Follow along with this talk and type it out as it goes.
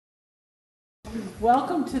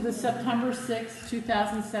Welcome to the September 6,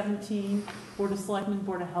 2017 Board of Selectmen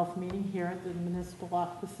Board of Health meeting here at the municipal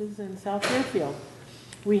offices in South Deerfield.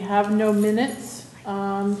 We have no minutes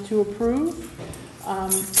to approve.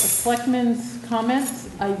 Selectmen's comments,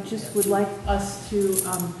 I just would like us to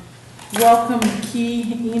welcome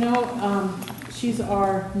Key Eno. She's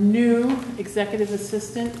our new executive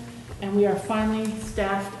assistant, and we are finally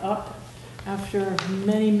staffed up after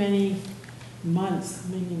many months,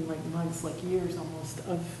 meaning like months, like years almost,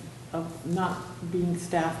 of not being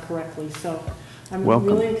staffed correctly. So I'm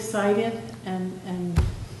really excited and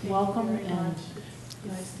welcome, and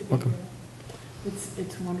nice to be here.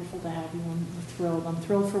 It's wonderful to have you. I'm thrilled. I'm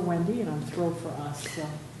thrilled for Wendy, and I'm thrilled for us. So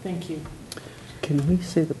thank you. Can we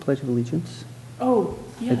say the Pledge of Allegiance? Oh,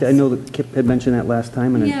 yes. I know that Kip had mentioned that last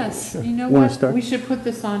time. And yes. You know what? Start? We should put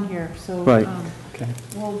this on here. So right. Okay.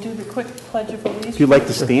 We'll do the quick Pledge of Allegiance. If you'd like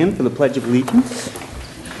to stand for the Pledge of Allegiance.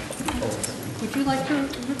 Would you like to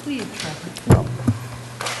lead, Trevor?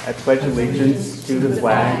 I pledge allegiance to the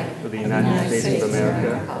flag of the United States of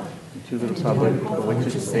America, and to the republic for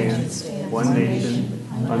which it stands, one nation,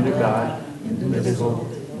 under God, indivisible,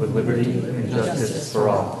 with liberty and justice for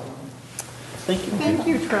all. Thank you. Thank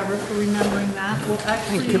you, Trevor, for remembering that. Well,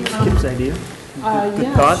 actually, Kip's idea.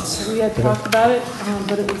 Yes, thoughts? we had talked about it,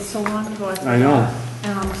 but it was so long ago. I know.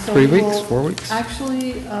 So 3 weeks, 4 weeks?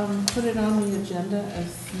 Actually, put it on the agenda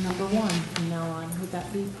as number 1 from now on. Would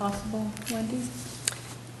that be possible, Wendy?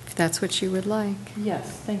 If that's what you would like. Yes,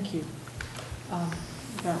 thank you.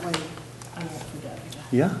 That way I won't forget.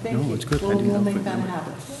 Yeah, thank you. It's good. We'll make that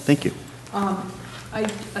happen. Thank you. I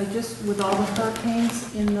just, with all the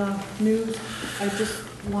hurricanes in the news, I just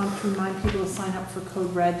want to remind people to sign up for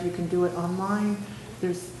Code Red. You can do it online.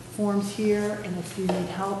 There's forms here, and if you need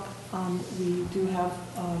help, we do have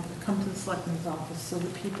come to the Selectman's office so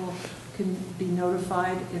that people can be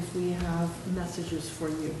notified if we have messages for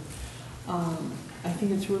you. I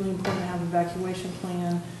think it's really important to have an evacuation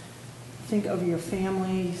plan. Think of your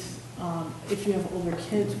families. If you have older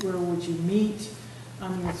kids, where would you meet? I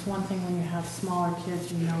mean, it's one thing when you have smaller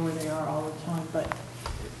kids, you know where they are all the time, but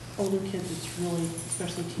older kids, it's really,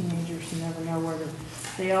 especially teenagers, you never know where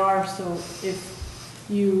they are. So if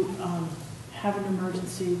you have an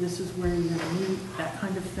emergency, this is where you're going to meet, that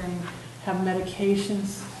kind of thing. Have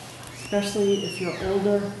medications, especially if you're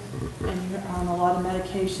older and you're on a lot of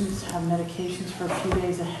medications. Have medications for a few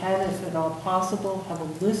days ahead if at all possible. Have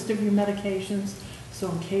a list of your medications, so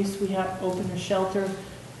in case we have to open a shelter,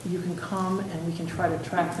 you can come and we can try to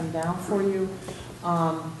track them down for you.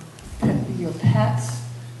 Your pets,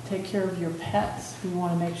 take care of your pets. We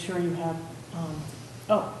want to make sure you have,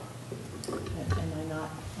 am I not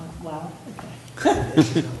loud?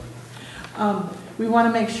 Okay. We want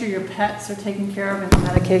to make sure your pets are taken care of and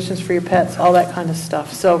medications for your pets, all that kind of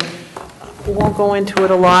stuff. So we won't go into it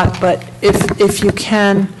a lot, but if you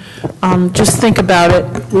can, just think about it.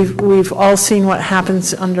 We've all seen what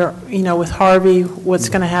happens under, with Harvey, what's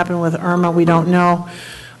going to happen with Irma, we don't know.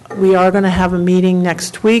 We are going to have a meeting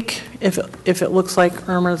next week if it looks like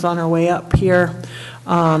Irma's on her way up here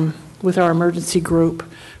with our emergency group.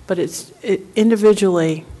 But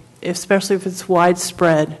individually, especially if it's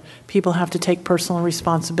widespread, people have to take personal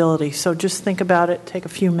responsibility. So just think about it, take a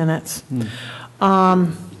few minutes.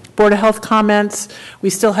 Board of Health comments, we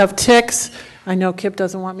still have ticks. I know Kip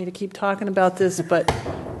doesn't want me to keep talking about this, but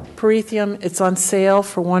Perithium, it's on sale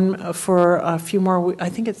for a few more weeks. I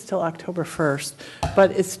think it's till October 1st,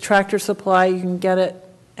 but it's Tractor Supply. You can get it,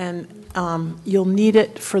 and you'll need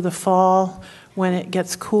it for the fall when it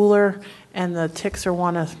gets cooler and the ticks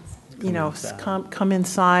want to come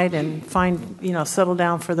inside and settle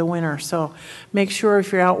down for the winter. So make sure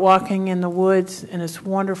if you're out walking in the woods, and it's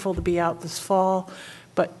wonderful to be out this fall,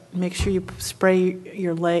 but make sure you spray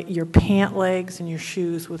your pant legs and your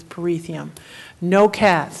shoes with Perithium. No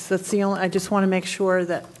cats. That's the only. I just want to make sure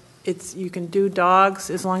that you can do dogs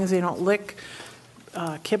as long as they don't lick.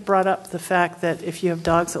 Kip brought up the fact that if you have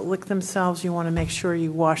dogs that lick themselves, you want to make sure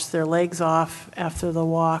you wash their legs off after the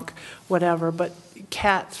walk, whatever. But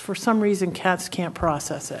cats, for some reason, cats can't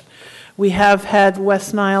process it. We have had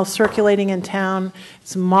West Nile circulating in town.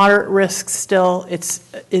 It's moderate risk still.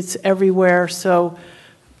 It's everywhere. So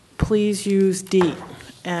please use DEET.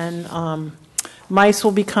 And mice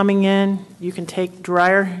will be coming in. You can take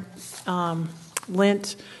dryer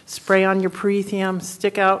lint, spray on your Perithium,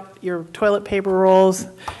 stick out your toilet paper rolls,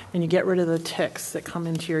 and you get rid of the ticks that come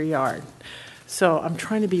into your yard. So I'm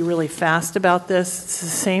trying to be really fast about this. It's the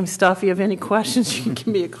same stuff. If you have any questions, you can give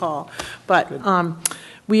me a call. But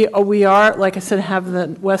we are, like I said, have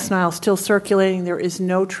the West Nile still circulating. There is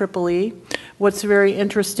no triple E. What's very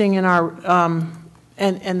interesting in our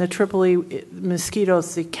and the Tripoli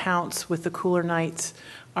mosquitoes, the counts with the cooler nights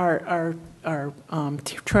are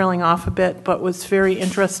trailing off a bit. But what's very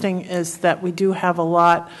interesting is that we do have a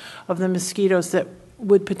lot of the mosquitoes that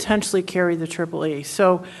would potentially carry the Tripoli.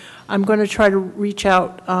 So I'm going to try to reach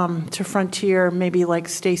out to Frontier, maybe like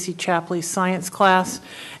Stacy Chapley's science class,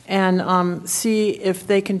 and see if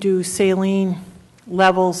they can do saline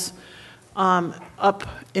levels up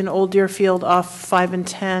in Old Deerfield off 5 and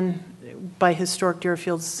 10 by historic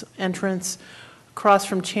Deerfield's entrance, across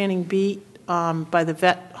from Channing Beat by the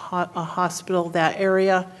vet hospital, that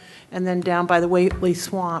area, and then down by the Whately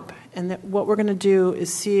Swamp. And what we're going to do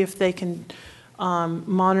is see if they can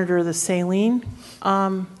monitor the saline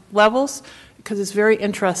levels, because it's very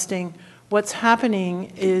interesting. What's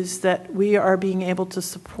happening is that we are being able to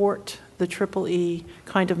support the EEE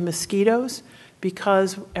kind of mosquitoes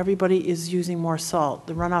because everybody is using more salt.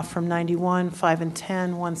 The runoff from 91, 5 and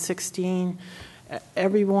 10, 116,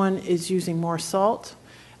 everyone is using more salt.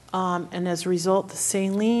 And as a result, the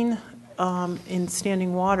saline in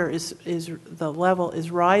standing water is the level is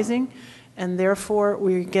rising, and therefore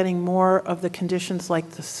we're getting more of the conditions like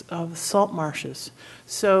the of salt marshes.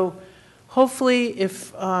 So hopefully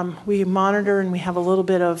if we monitor and we have a little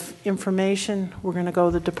bit of information, we're going to go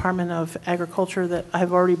to the Department of Agriculture that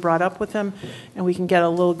I've already brought up with them, and we can get a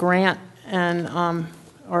little grant and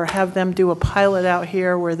or have them do a pilot out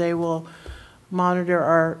here where they will monitor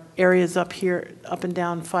our areas up here, up and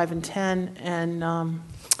down 5 and 10, and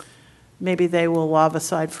maybe they will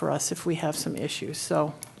larvicide for us if we have some issues.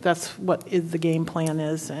 So that's what the game plan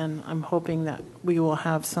is, and I'm hoping that we will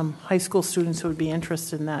have some high school students who would be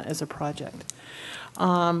interested in that as a project.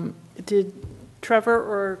 Did Trevor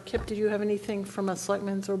or Kip, did you have anything from a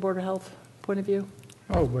Selectmen's or Board of Health point of view?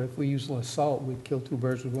 Oh, but if we use less salt, we'd kill 2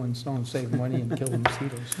 birds with 1 stone, save money and kill the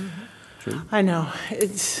mosquitoes. True. I know,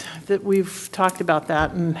 it's that we've talked about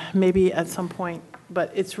that, and maybe at some point,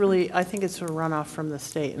 but it's really, I think it's a runoff from the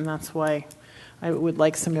state, and that's why I would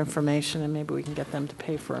like some information, and maybe we can get them to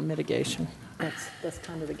pay for a mitigation. That's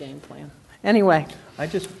kind of the game plan. Anyway. I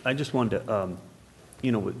just wanted to,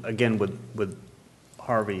 again, with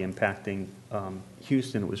Harvey impacting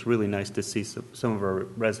Houston, it was really nice to see some of our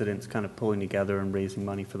residents kind of pulling together and raising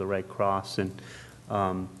money for the Red Cross, and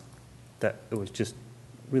that it was just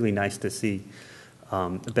really nice to see.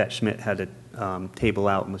 Bette Schmidt had a table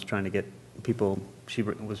out and was trying to get people. She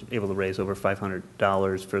was able to raise over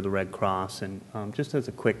 $500 for the Red Cross, and just as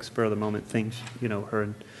a quick spur of the moment thing, her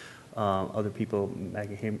and other people,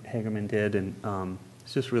 Maggie Hagerman did, and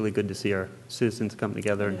it's just really good to see our citizens come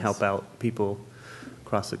together and help out people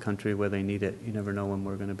across the country where they need it. You never know when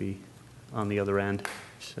we're going to be on the other end.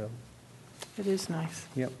 So It is nice.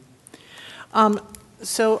 Yep.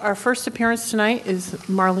 So our first appearance tonight is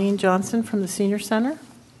Marlene Johnson from the Senior Center.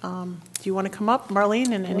 Do you want to come up,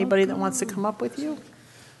 Marlene, and anybody that wants to come up with you?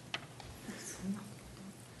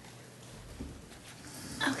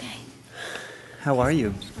 Okay. How are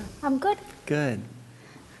you? I'm good. Good.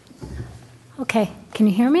 Okay. Can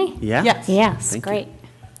you hear me? Yeah? Yes. Yes. Thank Great.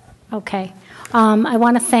 Okay. I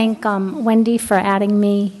want to thank Wendy for adding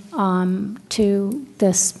me to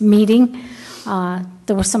this meeting.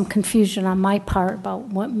 There was some confusion on my part about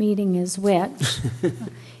what meeting is which.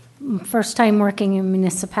 First time working in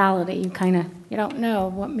municipality, you don't know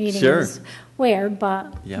what meeting is where,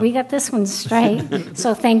 but we got this one straight.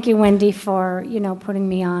 So thank you, Wendy, for putting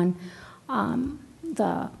me on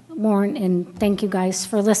the warrant, and thank you guys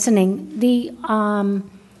for listening.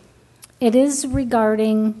 It is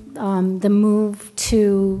regarding the move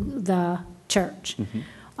to the church.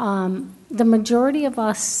 Mm-hmm. The majority of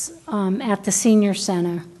us at the Senior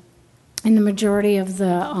Center, and the majority of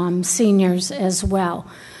the seniors as well,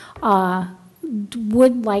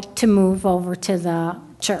 would like to move over to the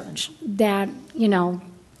church. That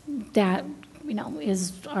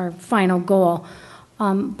is our final goal.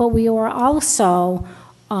 But we are also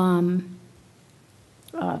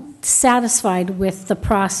satisfied with the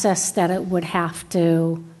process that it would have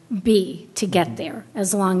to be to get there,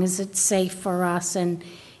 as long as it's safe for us and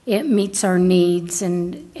it meets our needs,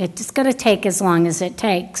 and it's going to take as long as it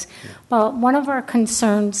takes. But one of our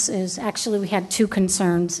concerns is, actually we had 2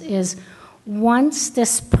 concerns, is once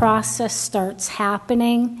this process starts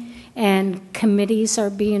happening and committees are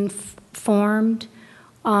being formed,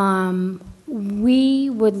 we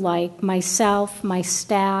would like, myself, my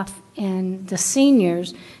staff, and the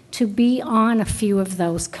seniors, to be on a few of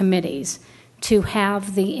those committees, to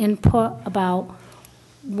have the input about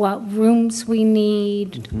what rooms we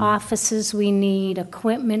need, offices we need,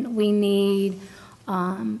 equipment we need,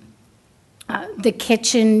 The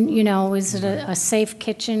kitchen, is it a safe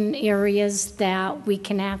kitchen, areas that we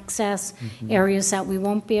can access, areas that we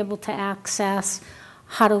won't be able to access,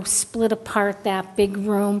 how to split apart that big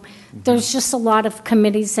room. There's just a lot of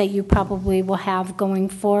committees that you probably will have going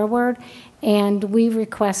forward, and we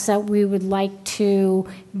request that we would like to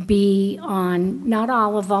be on, not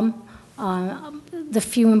all of them, the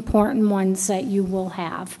few important ones that you will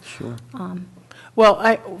have. Sure.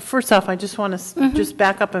 Well, first off, I just want to just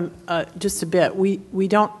back up just a bit. We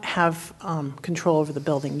don't have control over the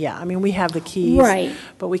building yet. I mean, we have the keys, Right.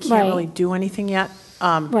 but we can't Right. really do anything yet.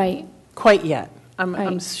 Right. Quite yet. I'm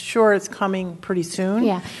Right. sure it's coming pretty soon.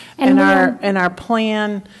 Yeah. And And our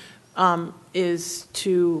plan is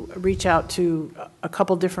to reach out to a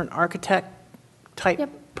couple different architect-type Yep.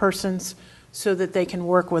 persons so that they can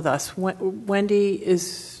work with us. Wendy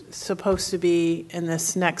is supposed to be, in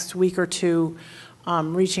this next week or two,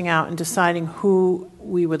 reaching out and deciding who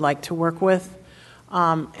we would like to work with.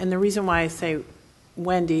 And the reason why I say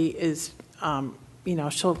Wendy is, I'm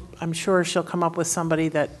sure she'll come up with somebody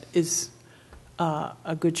that is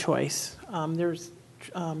a good choice.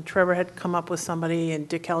 Trevor had come up with somebody, and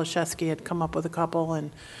Dick Kalashewski had come up with a couple,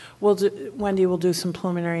 and Wendy will do some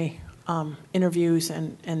preliminary interviews,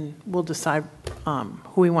 and we'll decide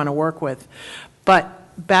who we want to work with. But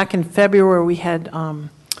back in February, we had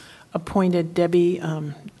appointed Debbie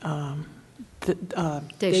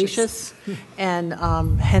Dacius and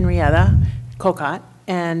Henrietta Kokot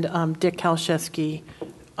and Dick Kalashewski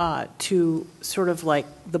to sort of like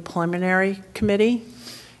the preliminary committee.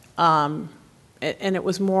 And it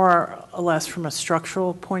was more or less from a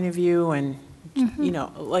structural point of view and,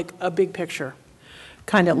 like a big picture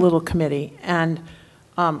kind of little committee. And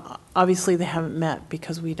obviously they haven't met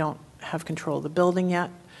because we don't have control of the building yet.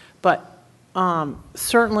 But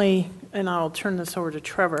certainly, and I'll turn this over to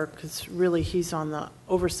Trevor because really he's on the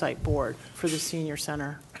oversight board for the senior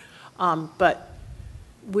center. But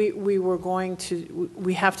we were going to,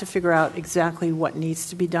 we have to figure out exactly what needs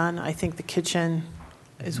to be done. I think the kitchen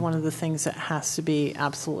is one of the things that has to be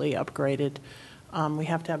absolutely upgraded. We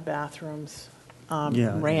have to have bathrooms,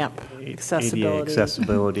 ramp, accessibility. ADA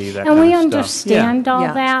accessibility, that And kind we of stuff. understand all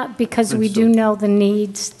Yeah. that because And we so- do know the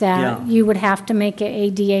needs that Yeah. you would have to make it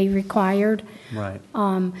ADA required. Right.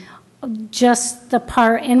 Just the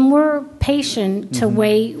part, and we're patient to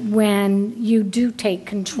wait when you do take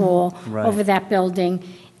control Right. over that building.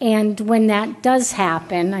 And when that does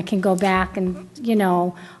happen, I can go back and,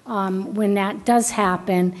 when that does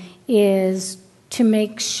happen, is to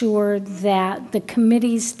make sure that the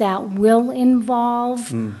committees that will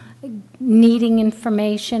involve needing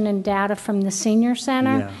information and data from the senior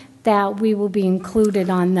center, Yeah. that we will be included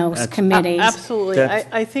on those That's- committees. Absolutely. That's-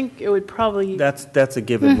 I think it would probably. That's a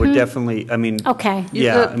given. We're definitely, Okay.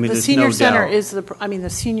 yeah, The there's senior no center doubt. is the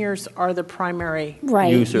seniors are the primary.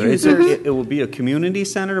 Right. User. Users. It will be a community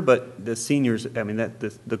center, but the seniors,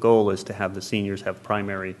 the goal is to have the seniors have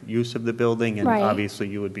primary use of the building, and Right. obviously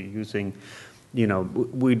you would be using,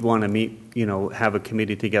 we'd want to meet, have a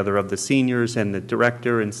committee together of the seniors and the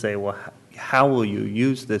director and say, well, how will you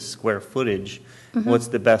use this square footage? What's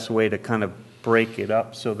the best way to kind of break it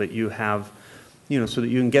up so that you have, so that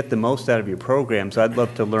you can get the most out of your programs? I'd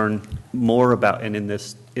love to learn more about, and in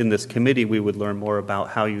this committee, we would learn more about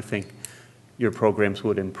how you think your programs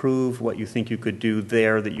would improve, what you think you could do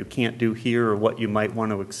there that you can't do here, or what you might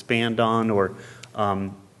want to expand on, or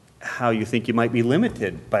how you think you might be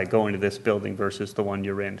limited by going to this building versus the one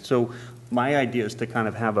you're in. So my idea is to kind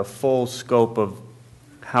of have a full scope of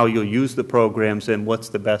how you'll use the programs and what's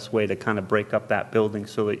the best way to kind of break up that building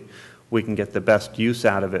so that we can get the best use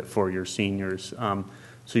out of it for your seniors.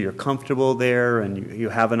 So you're comfortable there and you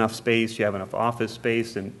have enough space, you have enough office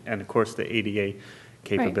space, and of course the ADA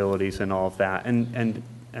capabilities and all of that. And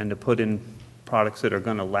to put in products that are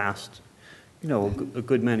going to last, a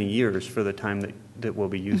good many years for the time that we'll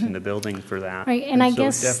be using the building for that. Right, and I so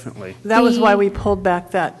guess definitely. That was why The- we pulled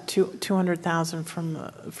back that $200,000 from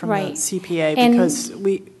the Right. CPA And- because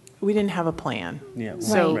we didn't have a plan. Yeah, we're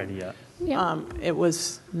So- not ready yet. Yeah. It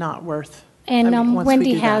was not worth. And once we Wendy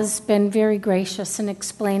do that. has been very gracious in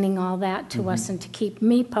explaining all that to us and to keep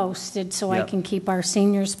me posted so I Yep. can keep our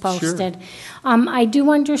seniors posted. I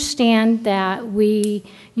do understand that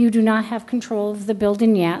you do not have control of the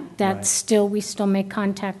building yet, that Right. we still make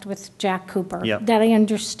contact with Jack Cooper. Yep. That I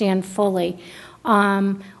understand fully.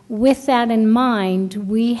 With that in mind,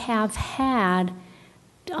 we have had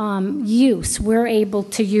we're able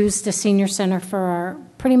to use the senior center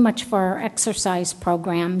pretty much for our exercise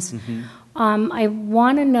programs. I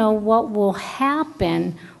want to know what will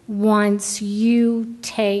happen once you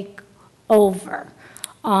take over.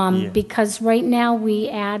 Yeah. Because right now we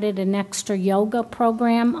added an extra yoga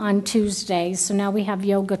program on Tuesdays. So now we have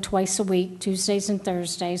yoga twice a week, Tuesdays and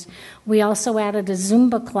Thursdays. We also added a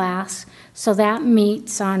Zumba class, so that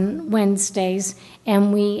meets on Wednesdays.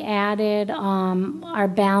 And we added our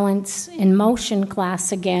balance in motion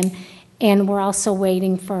class again. And we're also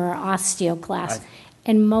waiting for our osteo class.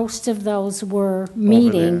 And most of those were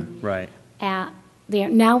meeting Right. at there.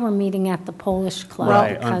 Now we're meeting at the Polish Club.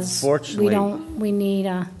 Right. Because Unfortunately, we need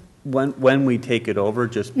a, when we take it over,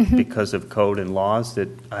 just Mm-hmm. because of code and laws, that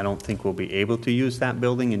I don't think we'll be able to use that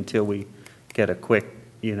building until we get a quick,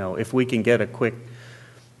 if we can get a quick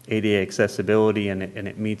ADA accessibility and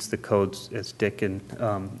it meets the codes as Dick and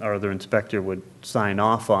our other inspector would sign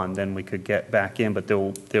off on, then we could get back in. But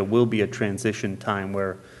there will be a transition time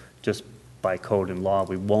where just by code and law,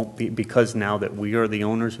 we won't be, because now that we are the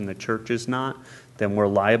owners and the church is not, then we're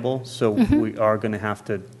liable. So we are going to have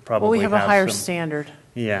to probably Well, we have a higher some. standard.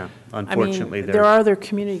 Yeah, I unfortunately, mean, there are other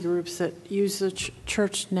community groups that use the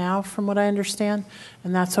church now, from what I understand,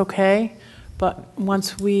 and that's okay. But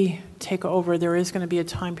once we take over, there is going to be a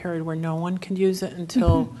time period where no one can use it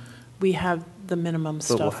until we have the minimum but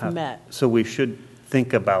we'll stuff have- met. So we should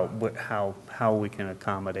think about how we can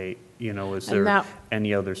accommodate. Is And there that-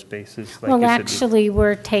 any other spaces? Like well, you said, actually,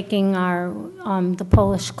 we're taking our, the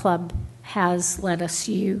Polish Club has let us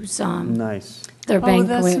use Nice. their Oh, that's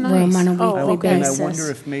banquet room on a nice. Oh, weekly okay. And I basis. wonder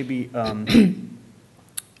if maybe, I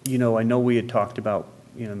know we had talked about,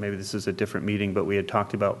 maybe this is a different meeting, but we had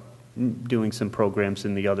talked about doing some programs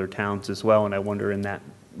in the other towns as well. And I wonder in that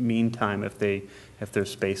meantime, if there's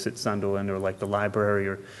space at Sunderland or like the library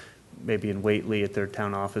or maybe in Whately at their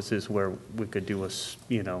town offices where we could do I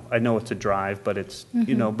know it's a drive, but it's,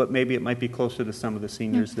 but maybe it might be closer to some of the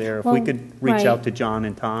seniors there. If we Well, could reach right. out to John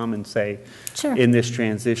and Tom and say, Sure. in this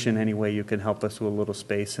transition, any way you can help us with a little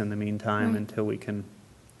space in the meantime Right. until we can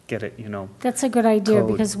get it, That's a good idea,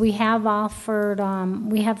 code. because we have offered,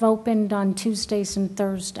 we have opened on Tuesdays and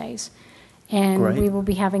Thursdays. And we Great. will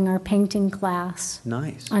be having our painting class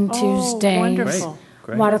nice. on Tuesdays. Wonderful.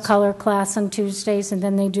 Great. Watercolor class on Tuesdays, and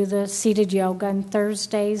then they do the seated yoga on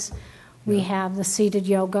Thursdays. We have the seated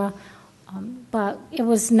yoga. But it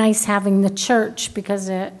was nice having the church because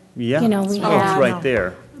it, Yeah. we Oh, it's had right there.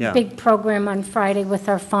 a Yeah. big program on Friday with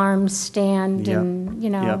our farm stand Yep. and,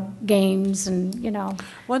 Yep. games and,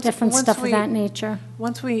 Once- different once stuff of we- that nature.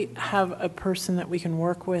 Once we have a person that we can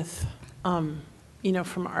work with, from an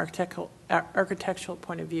architectural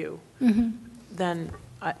point of view, then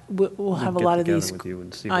we'll have a get lot of together these. with you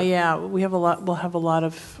and see what- Yeah, we'll have a lot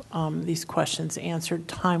of these questions answered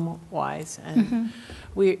time-wise, and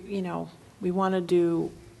we want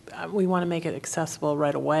to make it accessible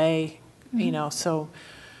right away, so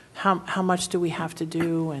how much do we have to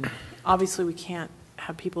do? And obviously, we can't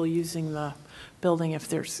have people using the building if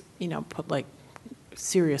there's, put like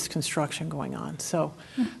serious construction going on. So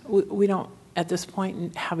we don't, at this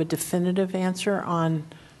point, have a definitive answer on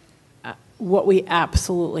what we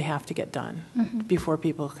absolutely have to get done before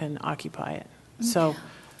people can occupy it. So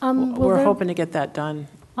Will we're there- hoping to get that done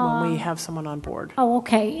when we have someone on board. Oh,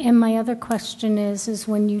 okay. And my other question is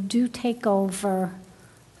when you do take over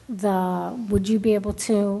would you be able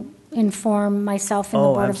to inform myself and the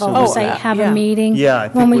Oh, Board of absolutely. Oversight, have yeah. a meeting? Yeah, I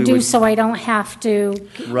think When we we do, would- so I don't have to,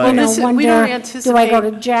 Right. This is- we wonder, don't do I go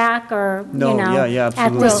anticipate- to Jack or, No, yeah,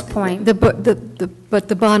 at this absolutely. point? But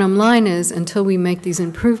the bottom line is, until we make these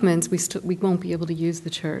improvements, we won't be able to use the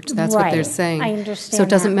church. That's what they're Right. saying. I So understand it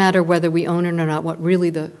doesn't that. matter whether we own it or not, what really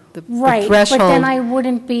the Right, threshold. but then I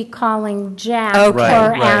wouldn't be calling Jack Okay. or Right,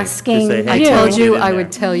 right. To asking say, you. hey, I told you, in I there.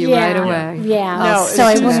 would tell you Yeah, right away. Yeah, No, so as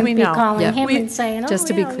I soon as wouldn't we be know. calling Yeah. him We- and saying, oh, just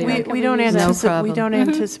to be yeah, clear. we're We gonna don't use No this. anticipate, we problem. don't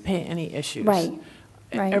anticipate any issues. Right,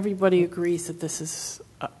 right. Everybody agrees that this is,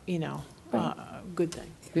 a good thing.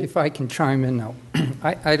 If I can chime in now,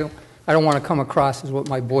 I don't want to come across as what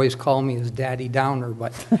my boys call me as Daddy Downer,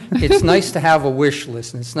 but it's nice to have a wish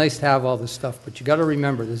list, and it's nice to have all this stuff, but you got to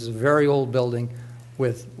remember, this is a very old building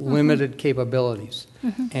with limited capabilities,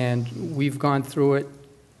 and we've gone through it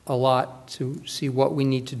a lot to see what we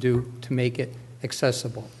need to do to make it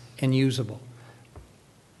accessible and usable.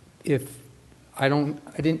 This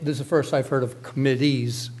is the first I've heard of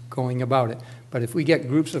committees going about it. But if we get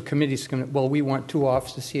groups of committees, well, we want 2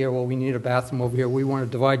 offices here, well, we need a bathroom over here, we want to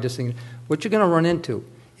divide this thing. What you're going to run into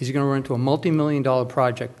is you're going to run into a multi-million-dollar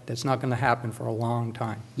project that's not going to happen for a long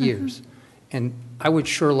time, years. And I would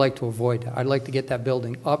sure like to avoid that. I'd like to get that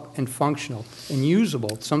building up and functional and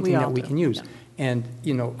usable, something We all that we do, can use. yeah. And,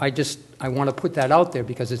 I want to put that out there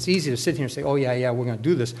because it's easy to sit here and say, oh, yeah, we're going to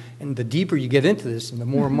do this. And the deeper you get into this and the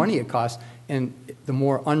more money it costs and the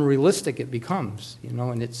more unrealistic it becomes, and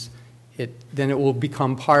then it will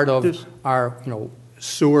become part of This- our,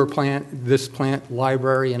 sewer plant, this plant,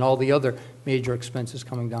 library, and all the other major expenses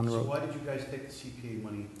coming down the So road. why did you guys take the CPA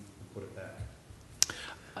money and put it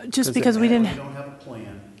back? Just because we didn't, You don't have a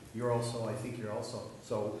plan, I think you're also,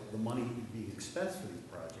 so the money being expensed for these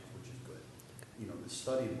projects, which is good, the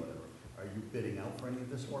study and whatever, are you bidding out for any of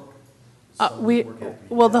this work? Some of this we, work has to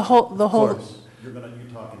be well, bid out. the whole, You're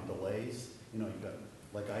talking delays, you've got,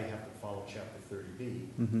 like I have to follow chapter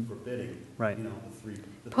 30B for bidding. Right. The three.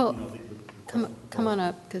 Paul, come on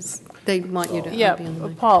up, because they want you to yeah, be on the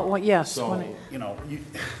mic. Paul, well, yes. So,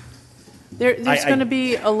 There's going to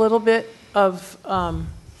be a little bit of,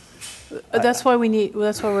 that's why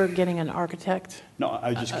we're getting an architect. no, I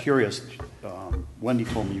was just curious. Wendy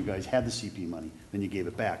told me you guys had the CP money, then you gave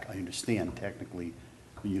it back. I understand technically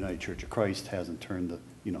the United Church of Christ hasn't turned the,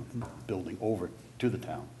 building over to the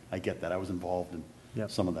town. I get that. I was involved in Yep.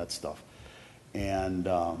 some of that stuff. And,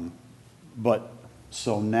 but,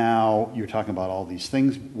 so now you're talking about all these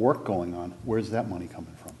things, work going on. Where's that money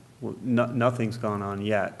coming from? Well, nothing's gone on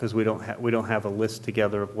yet, because we don't have a list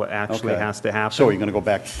together of what actually Okay. has to happen. So are you going to go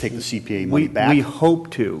back, take the CPA money back? We hope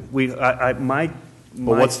to.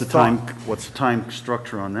 But what's the time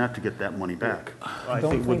structure on that to get that money back? I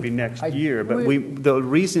think would be next I- year, but the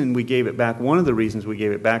reason we gave it back, one of the reasons we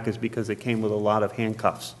gave it back is because it came with a lot of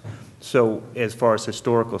handcuffs. So as far as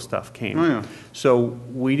historical stuff came. Oh, yeah. So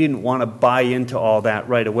we didn't want to buy into all that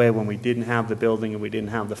right away when we didn't have the building and we didn't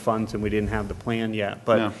have the funds and we didn't have the plan yet. Yeah.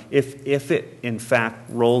 But if it in fact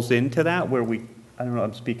rolls into that where I don't know,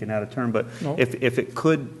 I'm speaking out of turn, but No.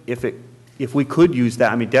 if we could use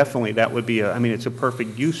that, I mean, definitely that would be it's a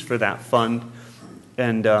perfect use for that fund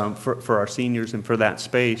and for our seniors and for that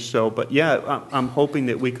space. So, but yeah, I'm hoping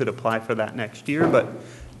that we could apply for that next year, but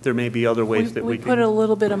there may be other ways that we put a can.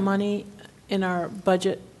 little bit of money in our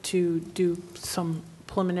budget to do some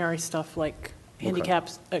preliminary stuff like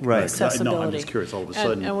handicaps Right. accessibility. No, I'm just curious, all of a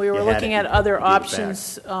sudden. And we were you had looking it, at other you gave it back.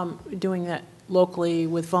 options, doing that locally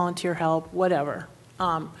with volunteer help, whatever.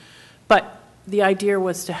 But the idea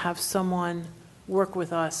was to have someone work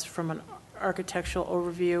with us from an architectural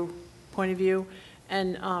point of view.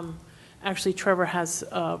 And actually, Trevor has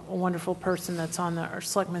a wonderful person that's on our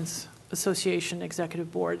Selectmen's Association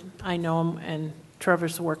Executive Board. I know him, and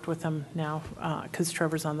Trevor's worked with him now because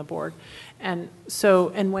Trevor's on the board. And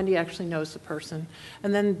Wendy actually knows the person.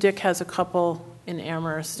 And then Dick has a couple in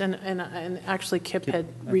Amherst, and actually Kip had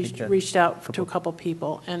reached out to a couple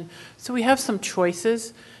people. And so we have some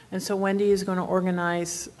choices, and so Wendy is going to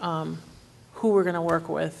organize who we're going to work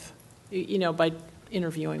with, by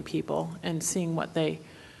interviewing people and seeing what they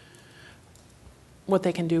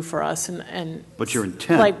can do for us, and But your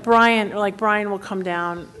intent. like Brian will come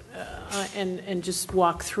down and just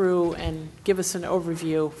walk through and give us an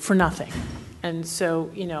overview for nothing. And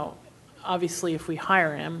so, obviously if we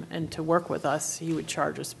hire him and to work with us, he would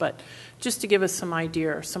charge us, but just to give us some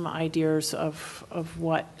ideas of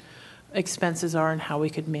what expenses are and how we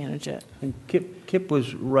could manage it. And Kip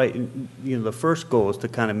was right. The first goal is to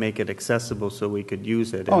kind of make it accessible so we could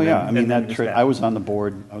use it. Oh, and yeah, then- I mean, and then I was on the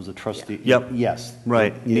board, I was a trustee. Yep. Yes.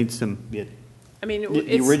 Right, It- needs some- I mean,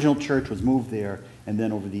 The it's, original church was moved there, and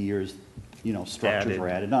then over the years, structures Added. were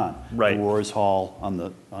added on. Right. The Roars Hall on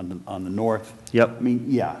the north. Yep. I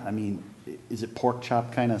mean, is it pork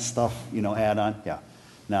chop kind of stuff, add on? Yeah.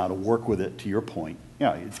 Now, to work with it, to your point,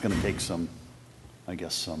 yeah, it's going to take some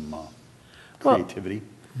creativity.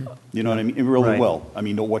 You know what I mean? It really Right. will. I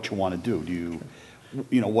mean, know what you want to do.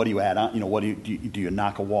 What do you add on? Do you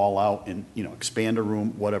knock a wall out and, expand a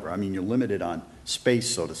room, whatever? I mean, you're limited on space,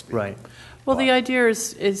 so to speak. Right. well, the idea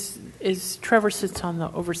is Trevor sits on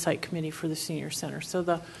the oversight committee for the senior center. So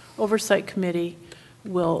the oversight committee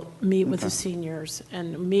will meet with the seniors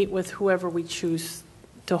and meet with whoever we choose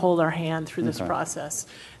to hold our hand through this Okay. process.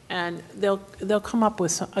 And they'll come up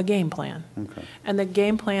with a game plan. Okay. And the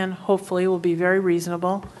game plan hopefully will be very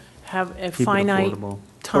reasonable, have a Keep it finite affordable.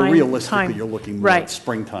 time. But realistically, time- you're looking more Right. at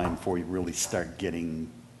springtime before you really start getting,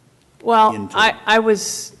 Well, into- I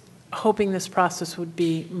was hoping this process would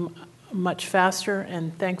be much faster,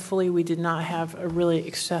 and thankfully, we did not have a really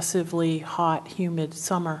excessively hot, humid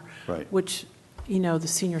summer. Right. Which, the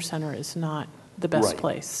senior center is not the best Right.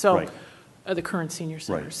 place. So, Right. the current senior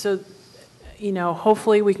center. Right. So,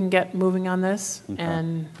 hopefully, we can get moving on this Okay.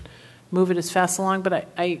 and move it as fast along, but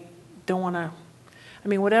I don't want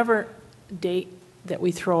to, whatever date that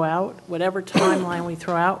we throw out, whatever timeline we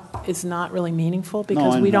throw out is not really meaningful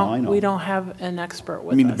because I we know. don't have an expert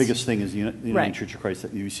with I mean, us. the biggest thing is, the United Right. Church of Christ,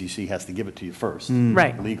 that UCC has to give it to you first.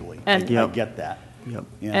 Right. Legally. And- I get that. Yep.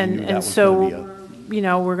 Yeah, I knew that And was so, gonna be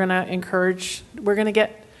we're going to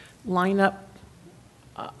line up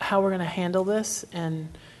how we're going to handle this and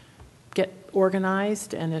get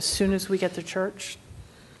organized, and as soon as we get the church,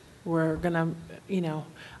 we're going to,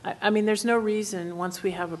 I mean, there's no reason, once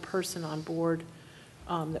we have a person on board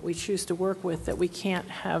that we choose to work with, that we can't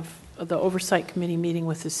have the oversight committee meeting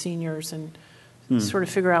with the seniors and sort of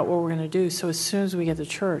figure out what we're going to do. So as soon as we get the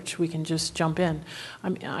church, we can just jump in. I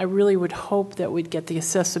mean, I really would hope that we'd get the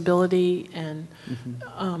accessibility and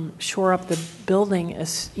shore up the building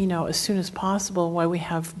as soon as possible while we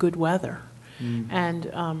have good weather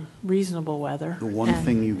and reasonable weather. The one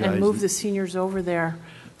thing you guys- and move the seniors over there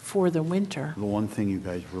for the winter. The one thing you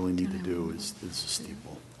guys really need to do is the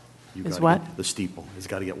steeple. Is what? The steeple has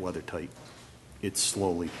got to get weather tight. It's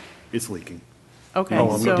leaking. Okay,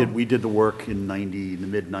 Oh, and so we did the work in the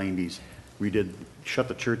mid-90s. Shut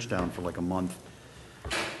the church down for like a month.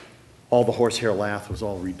 All the horsehair lath was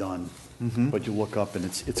all redone. But you look up and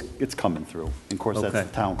it's coming through. And of course, that's Okay.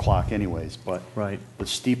 the town clock anyways, but Right. the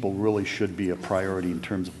steeple really should be a priority in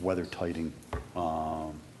terms of weather tighting,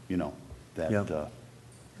 that, Yep.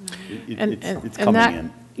 it's and coming that,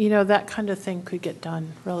 in. that kind of thing could get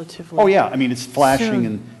done relatively. Oh, yeah, I mean, it's flashing Soon.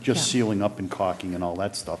 and just Yeah. sealing up and caulking and all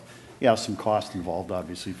that stuff. Yeah, some cost involved,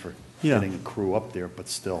 obviously, for Yeah. getting a crew up there, but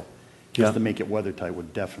still, Yeah. just to make it weather tight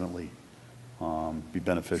would definitely be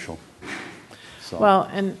beneficial. So, Well,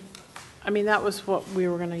 and, I mean, that was what we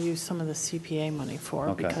were going to use some of the CPA money for,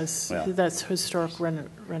 Okay, because yeah. that's historic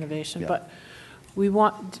renovation. Yeah. But we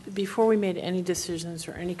before we made any decisions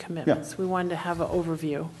or any commitments, we wanted to have an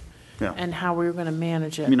overview Yeah. and how we were going to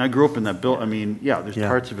manage it. I mean, I grew up in that I mean, yeah, there's Yeah.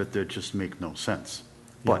 parts of it that just make no sense.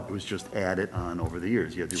 But Yeah. it was just added on over the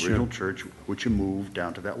years. You had the Sure. original church, which you moved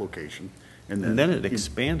down to that location. And then it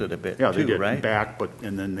expanded a bit Yeah, they too, did right? back,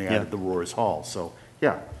 and then they Yeah. added the Roars Hall. So,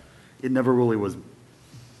 yeah, it never really was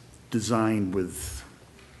designed with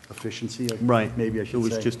efficiency, Right. maybe I should say.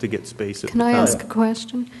 It was just to get space at the Can I time. ask a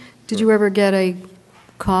question? Did you ever get a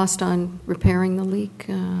cost on repairing the leak?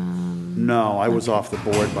 No, I was off the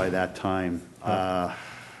board by that time.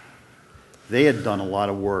 They had done a lot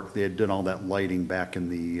of work. They had done all that lighting back in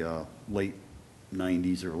the late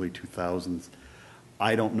 90s, early 2000s.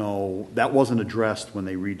 I don't know, that wasn't addressed when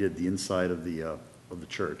they redid the inside of the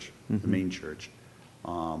church, the main church.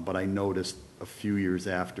 But I noticed a few years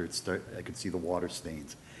after I could see the water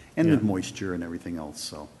stains and Yeah. the moisture and everything else,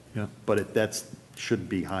 so. Yeah. But that should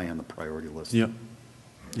be high on the priority list. Yep.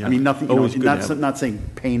 Yeah. I mean, nothing, Always good to have- not saying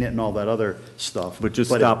paint it and all that other stuff. But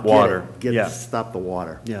just it- stop get it- water. Get, Yeah. stop the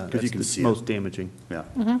water. Yeah, Because you that's can the see most it. damaging Yeah,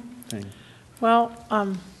 thing. Well,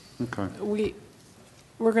 okay.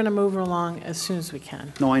 we're going to move along as soon as we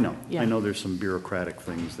can. No, I know. Yeah. I know there's some bureaucratic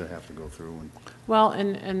things that have to go through. Well,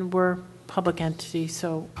 and we're public entity,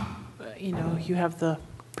 so, you have the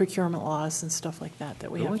procurement laws and stuff like that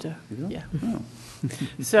we have to, You do? yeah. Oh.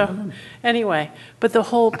 So, anyway, but the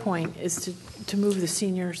whole point is to move the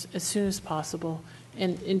seniors as soon as possible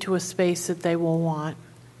into a space that they will want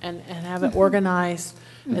and have it organized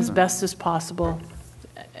as best as possible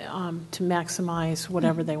to maximize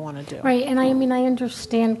whatever they want to do. Right, and I mean, I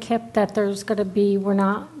understand, Kip, that we're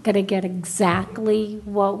not going to get exactly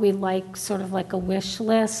what we like, sort of like a wish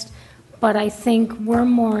list, but I think we're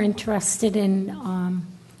more interested in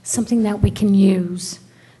something that we can use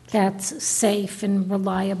that's safe and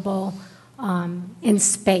reliable in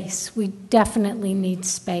space. We definitely need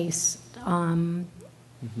space, because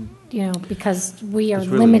we are Because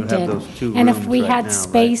really you have limited. those two And if rooms we right had now, right?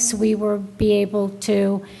 space, we would be able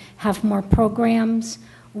to have more programs.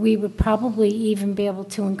 We would probably even be able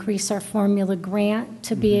to increase our formula grant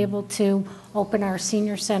to be able to open our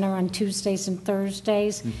senior center on Tuesdays and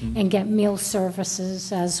Thursdays and get meal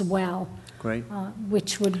services as well, Great.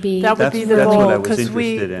 which would be, That would be the That's what I goal, was 'cause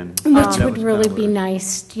we- interested in. which That would was really kinda be what-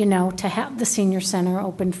 nice, to have the senior center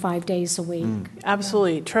open 5 days a week.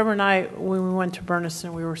 Absolutely. Trevor and I, when we went to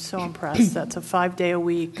Berniston, we were so impressed. That's a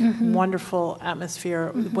 5-day-a-week, wonderful atmosphere.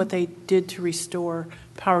 What they did to restore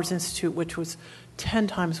Powers Institute, which was 10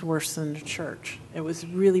 times worse than the church. It was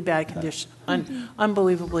really bad condition,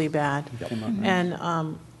 unbelievably bad. And,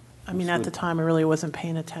 I mean, at the time, I really wasn't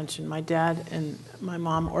paying attention. My dad and my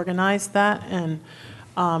mom organized that, and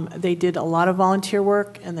they did a lot of volunteer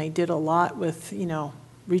work, and they did a lot with,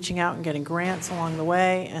 reaching out and getting grants along the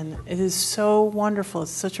way, and it is so wonderful.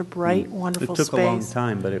 It's such a bright, wonderful It space. took a long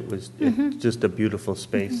time, but it's just a beautiful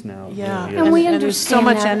space now. It Yeah, really And is. we there's so understand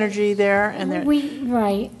much that. energy there, and there,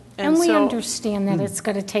 Right, And and we so- understand that it's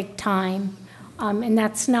going to take time, and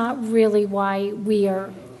that's not really why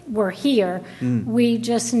we're here. We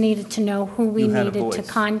just needed to know who we You had a needed to voice.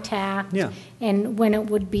 contact. Yeah. And when it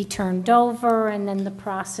would be turned over, and then the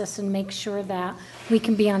process, and make sure that we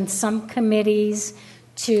can be on some committees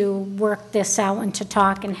to work this out and to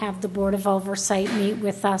talk and have the Board of Oversight meet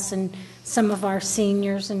with us and some of our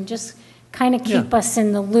seniors and just kind of keep Yeah. us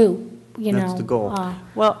in the loop, you know. That's the goal.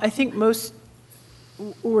 Well, I think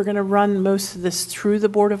we're going to run most of this through the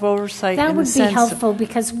Board of Oversight. That in the would be sense- helpful,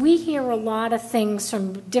 because we hear a lot of things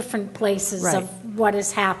from different places Right. of what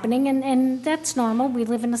is happening, and that's normal. We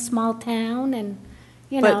live in a small town, and,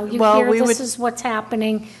 you But, know, you well, hear we this would- is what's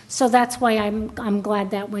happening. So that's why I'm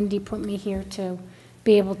glad that Wendy put me here to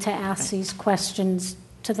be able to ask these questions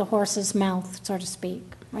to the horse's mouth, so to speak,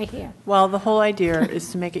 right here. Well, the whole idea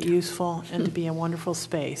is to make it useful and to be a wonderful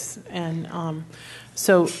space. And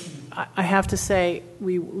so I have to say,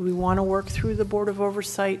 we want to work through the Board of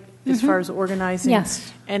Oversight as far as organizing.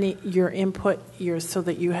 Yes. Your input, so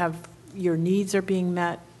that you have, your needs are being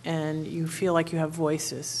met and you feel like you have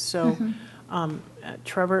voices. So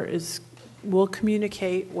Trevor will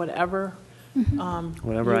communicate whatever.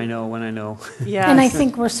 Whatever I know, when I know. Yes. And I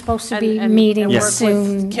think we're supposed to be And meeting work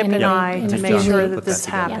soon. with Kip and anyway, I in to a make few sure weeks. that Put that this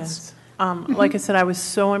together. happens. Like I said, I was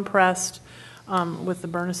so impressed with the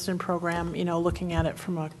Berniston program, looking at it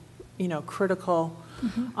from a, critical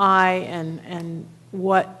eye and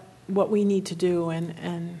what we need to do.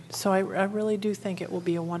 And so I really do think it will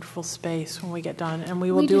be a wonderful space when we get done. And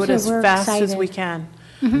we will We do do it too. as We're fast as we excited. can.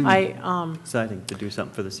 Exciting to do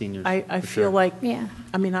something for the seniors. I for feel sure. like, Yeah.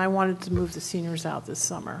 I wanted to move the seniors out this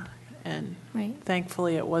summer, and Right.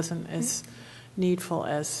 thankfully it wasn't as needful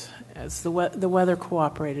as the weather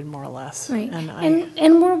cooperated, more or less. Right, And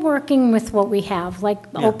and we're working with what we have, like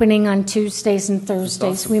Yeah. opening on Tuesdays and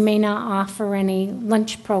Thursdays. awesome. We may not offer any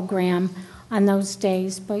lunch program on those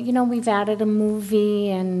days, but, we've added a movie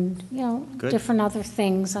and, Good. different other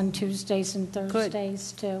things on Tuesdays and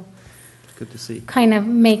Thursdays to Good to see. kind of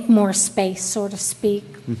make more space, so to speak,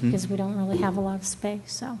 Mm-hmm. because we don't really have a lot of space,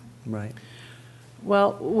 so. Right.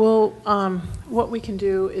 Well, what we can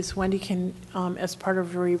do is Wendy can, as part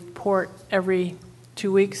of a report every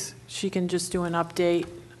 2 weeks, she can just do an update,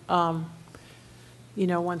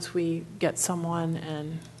 once we get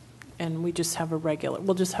someone and we'll just have a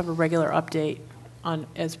regular update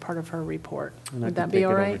as part of her report. And I Would could that be take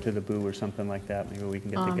all it over right? to the boo or something like that. Maybe we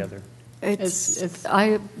can get together. It's-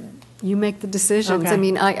 You make the decisions. Okay. I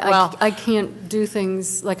mean, Well- I can't do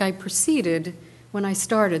things like I proceeded when I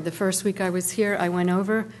started. The first week I was here, I went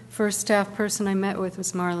over. First staff person I met with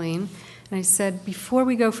was Marlene. And I said, before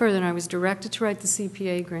we go further, and I was directed to write the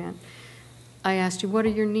CPA grant, I asked you, what are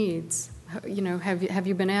your needs? Have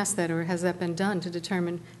you been asked that, or has that been done to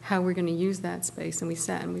determine how we're going to use that space? And we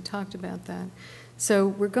sat and we talked about that. So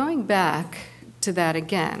we're going back to that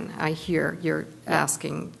again. I hear you're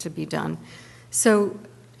asking to be done. So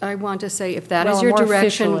I want to say, if that is Well, your more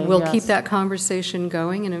direction, officially, we'll yes. keep that conversation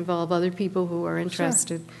going and involve other people who are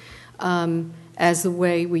interested as the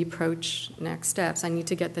way we approach next steps. I need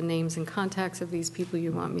to get the names and contacts of these people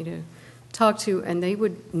you want me to talk to, and they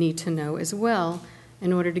would need to know as well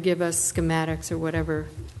in order to give us schematics or whatever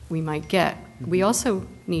we might get. We also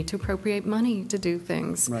need to appropriate money to do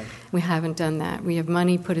things. Right. We haven't done that. We have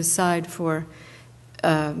money put aside for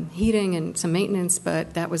heating and some maintenance,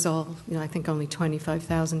 but that was all, I think only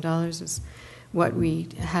 $25,000 is what we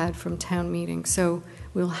had from town meeting. So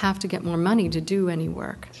we'll have to get more money to do any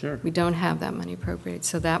work. Sure. We don't have that money appropriated,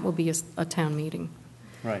 so that will be a town meeting.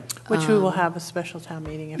 Right. Which we will have a special town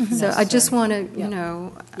meeting if necessary. So I just want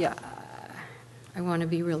to, Yeah. I want to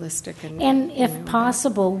be realistic. And if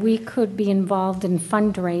possible, we could be involved in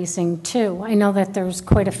fundraising too. I know that there's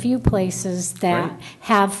quite a few places that Right.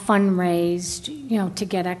 have fundraised, to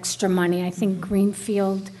get extra money. I think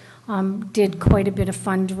Greenfield did quite a bit of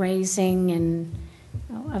fundraising and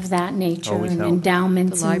of that nature, Always and help.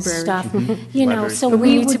 endowments The and library. stuff. Libraries So do.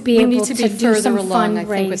 we need to- would be we able need to to be do further some along, I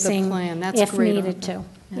think, with the fundraising plan. That's if great needed on to.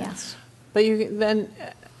 that. Yes. But you then,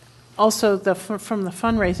 also from the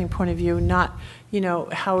fundraising point of view, not,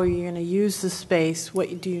 how are you going to use the space?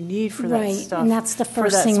 What do you need for that Right, stuff? and that's the for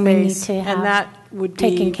first that thing we need space? to have And that would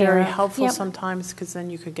taken be care very of. helpful Yep. sometimes, because then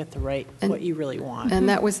you could get And- what you really want. And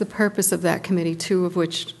that was the purpose of that committee, two of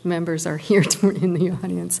which members are here in the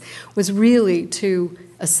audience, was really to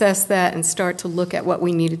assess that and start to look at what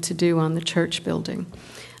we needed to do on the church building.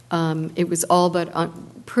 It was all but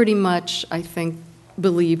pretty much, I think,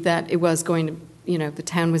 believed that it was going to, the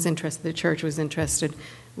town was interested, the church was interested.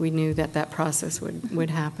 We knew that process would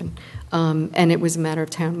happen. And it was a matter of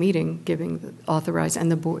town meeting authorized,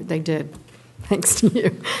 and the board, they did, thanks to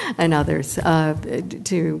you and others,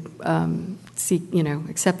 to seek,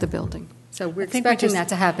 accept the building. So we're I think we expecting just- that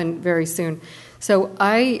to happen very soon. So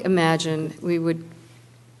I imagine we would,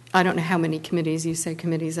 I don't know how many committees, you say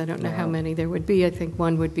committees, I don't know how many there would be. I think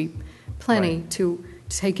one would be plenty Right. to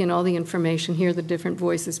take in all the information, hear the different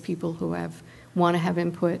voices, people who want to have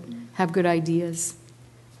input, have good ideas,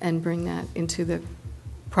 and bring that into the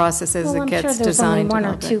process as it gets Well, I'm sure there's only designed. one and or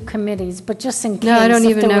all that. two committees, but just in case, No, I don't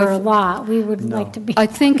if even there know were a if- lot, we would like to be. I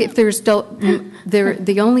think if there's,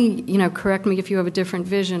 the only, correct me if you have a different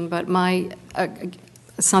vision, but my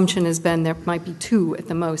assumption has been there might be two at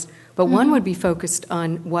the most. But one would be focused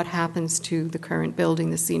on what happens to the current building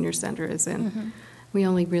the senior center is in. We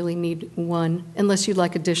only really need one, unless you'd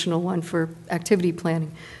like additional one for activity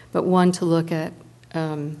planning, but one to look at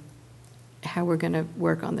how we're going to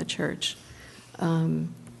work on the church.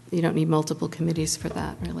 You don't need multiple committees for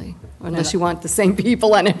that, really, unless you want the same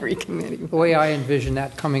people on every committee. The way I envision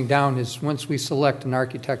that coming down is once we select an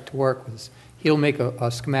architect to work with, he'll make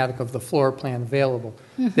a schematic of the floor plan available.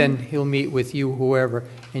 Then he'll meet with you, whoever,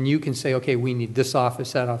 and you can say, okay, we need this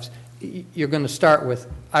office, that office. You're going to start with,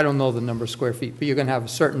 I don't know the number of square feet, but you're going to have a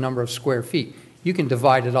certain number of square feet. You can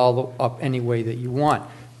divide it all up any way that you want.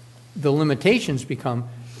 The limitations become,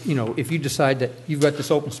 if you decide that you've got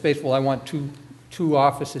this open space, well, I want two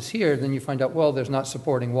offices here, then you find out, well, there's not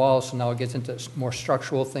supporting walls, so now it gets into more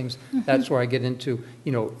structural things. That's where I get into,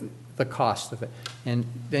 the cost of it. And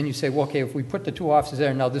then you say, well, okay, if we put the two offices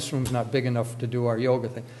there, now this room's not big enough to do our yoga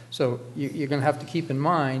thing. So you're going to have to keep in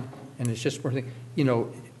mind, and it's just worth it,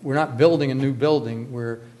 we're not building a new building,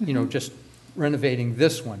 we're, just renovating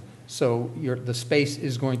this one. So the space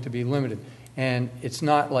is going to be limited. And it's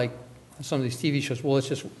not like some of these TV shows, well, let's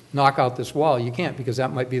just knock out this wall. You can't, because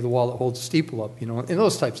that might be the wall that holds the steeple up, and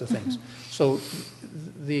those types of things. So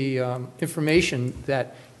the information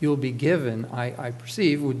that you'll be given, I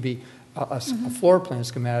perceive, would be a floor plan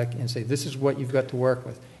schematic and say, this is what you've got to work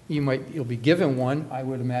with. You'll be given one, I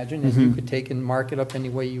would imagine, and you could take and mark it up any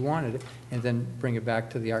way you wanted it, and then bring it back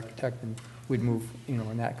to the architect, and we'd move,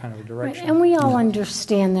 in that kind of a Right, direction. and we all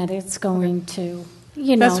understand that it's going to,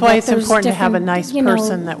 That's why that it's there's important to have a different, nice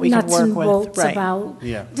person that we can nuts and work with, bolts right. about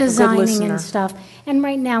Yeah. designing listener. and stuff. And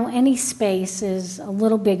right now, any space is a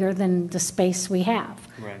little bigger than the space we have.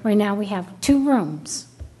 Right now, we have 2 rooms.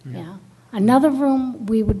 Yeah. Another room,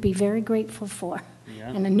 we would be very grateful for. Yeah.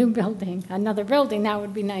 And a new building, another building, that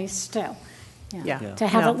would be nice too. Yeah. To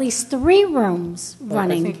have No. at least 3 rooms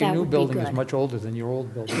running, I think your that new would be building is good. much older than your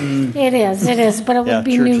old building. It is, but it Yeah, would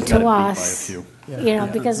be church new has gotta to beat by a us. few.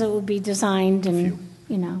 Because it would be designed and,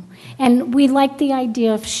 And we like the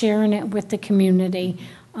idea of sharing it with the community,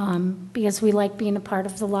 because we like being a part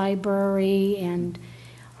of the library and,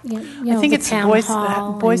 I think the it's town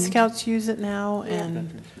hall. Boy and- Scouts use it now,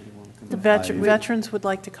 and the veterans would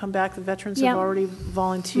like to come back. The veterans Yeah. have already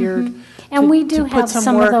volunteered. And to- we do to put have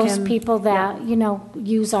some of work those in. people that,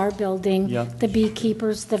 use our building. Yeah. The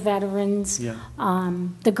beekeepers, the veterans. Yeah.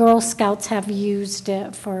 The Girl Scouts have used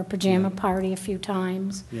it for a pajama party a few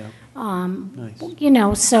times. Yeah. Nice.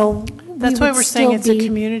 So That's we why would we're saying it's still a be-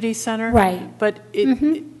 community center. Right. But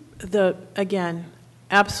again,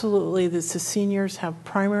 absolutely, the seniors have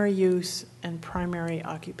primary use and primary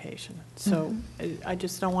occupation. So I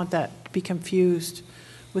just don't want that to be confused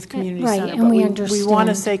with community Right, center. and But we we want to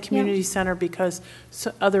understand. say Yep. community center because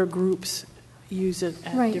other groups use it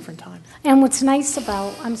at Right. different times. And what's nice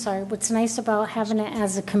about having it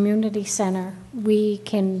as a community center, we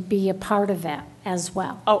can be a part of it as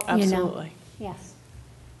well. Oh, you know? absolutely. Yes.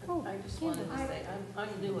 I just wanted to say, I'm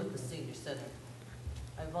new at the senior center.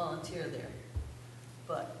 I volunteer there.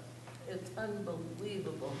 But it's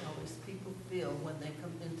unbelievable how these people feel when they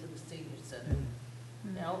come into the senior center.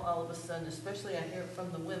 Now, all of a sudden, especially I hear it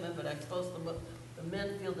from the women, but I suppose the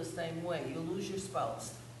men feel the same way. You lose your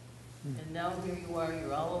spouse. And now here you are,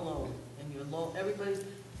 you're all alone, and you're alone.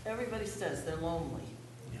 Everybody says they're lonely.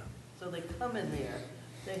 So they come in there,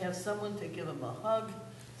 they have someone to give them a hug,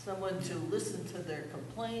 someone to listen to their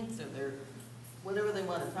complaints or their, whatever they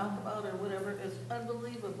want to talk about or whatever. It's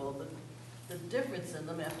unbelievable, the difference in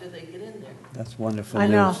them after they get in there. That's wonderful I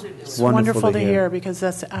know. news. It's wonderful to hear because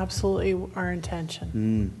that's absolutely our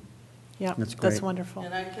intention. Yeah, That's that's great. wonderful.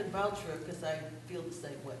 And I can vouch for it because I feel the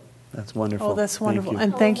same way. That's wonderful. Oh, that's Thank wonderful. you.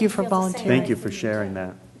 And thank you for feel the same volunteering. Thank you for sharing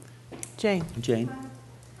that. Jane? Jane?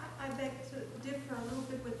 I beg to differ a little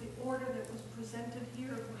bit with the order that was presented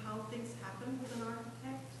here of how things happen with an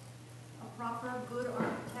architect. A proper, good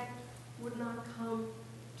architect would not come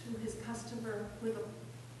to his customer with a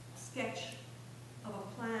sketch of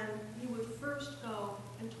a plan. He would first go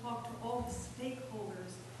and talk to all the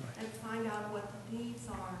stakeholders and find out what the needs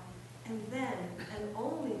are, and then, and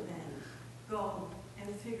only then, go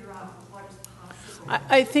and figure out what is possible.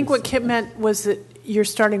 I think what Kip meant was that you're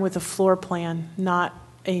starting with a floor plan, not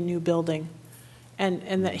a new building.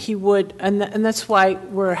 and that he would, and that's why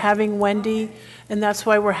we're having Wendy,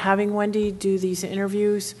 do these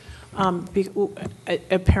interviews.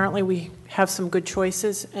 Apparently, we have some good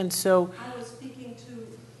choices, and so. I was speaking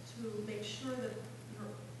to make sure that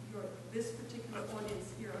this particular audience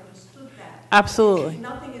here understood that. Absolutely.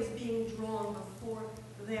 Nothing is being drawn before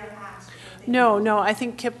they're asked. No, I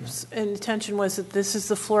think Kip's intention was that this is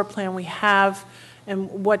the floor plan we have, and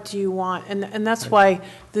what do you want? And that's why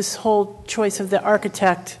this whole choice of the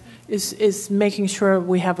architect is making sure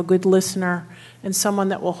we have a good listener and someone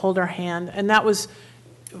that will hold our hand. And that was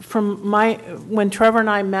when Trevor and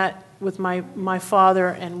I met with my father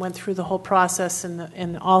and went through the whole process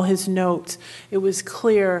and all his notes, it was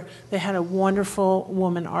clear they had a wonderful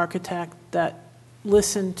woman architect that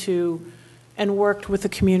listened to and worked with the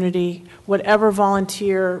community. Whatever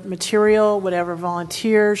volunteer material, whatever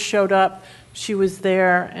volunteers showed up, she was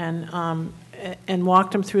there and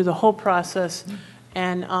walked them through the whole process.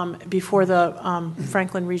 And before the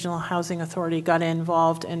Franklin Regional Housing Authority got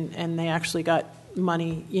involved, and they actually got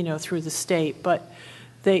money, through the state. But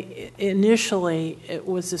initially it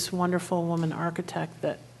was this wonderful woman architect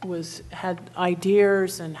that had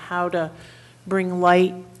ideas and how to bring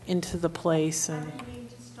light into the place. And I didn't mean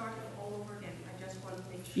to start it all over again. I just want to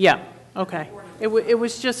make sure. yeah, okay. It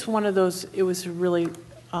was just one of those. It was really.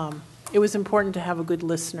 It was important to have a good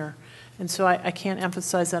listener. And so I can't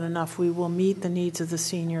emphasize that enough. We will meet the needs of the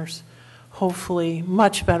seniors, hopefully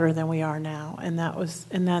much better than we are now. And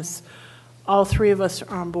that's all three of us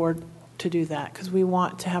are on board to do that, because we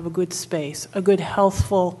want to have a good space, a good,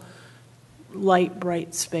 healthful, light,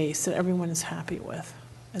 bright space that everyone is happy with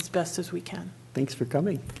as best as we can. Thanks for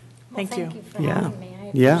coming. Thank you. Thank you for Yeah. having me.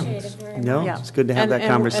 I Yeah. appreciate it very much. No, Yeah. it's good to have that And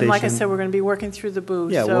conversation. like I said, we're going to be working through the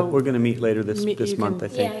booth. Yeah, so we're going to meet later this you month, I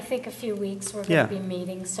can- Yeah, think. I think a few weeks we're Yeah. going to be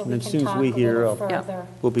meeting, so And we as can soon as talk a we hear, little I'll- further.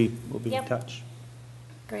 We'll be in Yep. touch.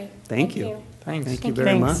 Great. Thank you. Thanks. Thank you Thank you.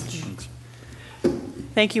 very Thanks. much.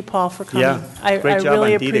 Thank you, Paul, for coming. Yeah, I great job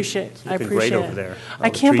really on Deedick. appreciate. It's I looking appreciate great it. over there. I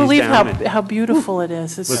All the can't trees believe down and- how beautiful it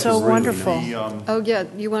is. It's Looks so really wonderful. Oh, yeah,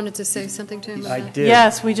 you wanted to say something to him about I that? did.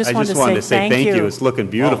 Yes, we just wanted to say thank you. It's looking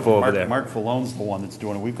beautiful over there. Mark Fallone's the one that's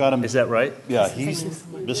doing it. We've got him. Is that right? Yeah,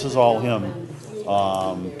 this is all him.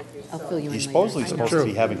 He's supposed to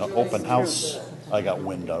be having an open house, I got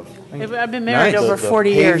wind of. I've been married Nice. over The 40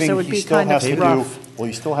 years. paving, It would he be still kind of has to rough. Well,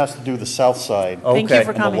 he still has to do the south side. Thank you Okay.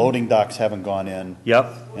 for And the coming. loading docks haven't gone in.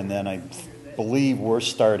 Yep. And then I believe we're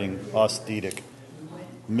starting, Deedick,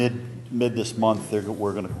 mid this month,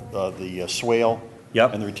 we're going to, the swale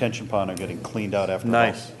Yep. and the retention pond are getting cleaned out after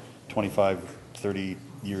Nice. about 25, 30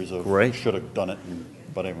 years of Great. should have done it,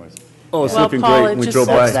 but anyways. Oh, it's Well, looking Paul, great. it We just drove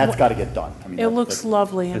looks- by. That's got to get done. I mean, It looks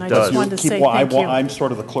lovely, and It I does. just wanted to say Well, thank you. I'm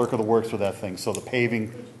sort of the clerk of the works with that thing, so the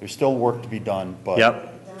paving, there's still work to be done, but Yep.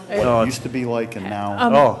 what No, it it's- used to be like and now.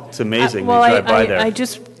 Oh, it's amazing. We Well, drive by I there.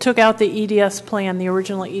 just took out the EDS plan, the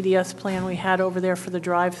original EDS plan we had over there for the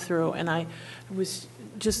drive-through, and I was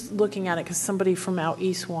just looking at it because somebody from out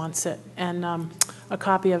east wants it, and a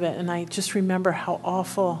copy of it, and I just remember how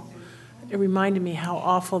awful, it reminded me how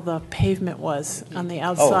awful the pavement was on the Oh,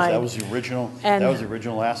 outside. that was the original, And- that was the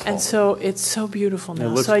original asphalt. And so it's so beautiful now.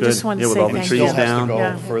 looks So I just good. wanted Yeah, to with say all the thank trees you. Still has to down.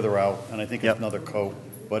 Yeah. go further out, and I think Yep. it's another coat,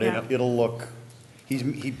 but Yeah. it'll look,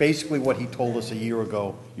 he basically what he told us a year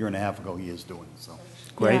and a half ago, he is doing, so.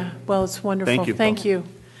 Great. Yeah, well, it's wonderful. Thank you, Thank Paul. you.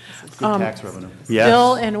 Good tax revenue. Yes.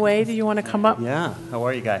 Bill and Wade, do you want to come up? Yeah. How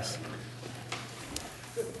are you guys?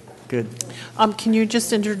 Good. Can you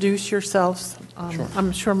just introduce yourselves?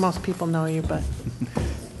 I'm sure most people know you, but. I'm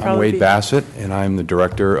probably Wade be- Bassett, and I'm the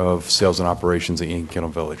Director of Sales and Operations at Yankee Candle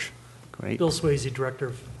Village. Great. Bill Swayze, Director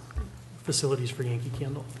of Facilities for Yankee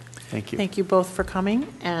Candle. Thank you. Thank you both for coming.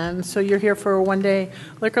 And so you're here for a one-day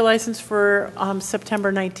liquor license for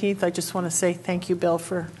September 19th. I just want to say thank you, Bill,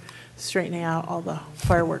 for straightening out all the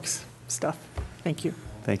fireworks stuff. Thank you.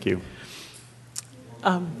 Thank you.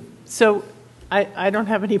 So I don't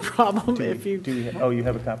have any problem if you. Oh, you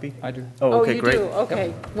have a copy? I do. Oh, okay, you great. do?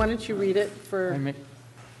 Okay. Why don't you read it I for, make,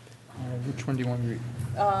 which one do you want me to read?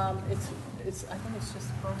 it's, I think it's just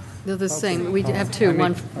both. They're the same. We have two,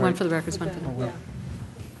 one for the records, one for the... Yeah.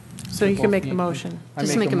 So you can make the motion.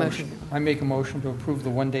 Just make a motion. I make a motion to approve the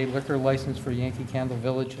one-day liquor license for Yankee Candle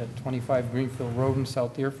Village at 25 Greenfield Road in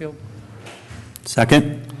South Deerfield,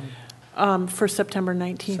 Second? For September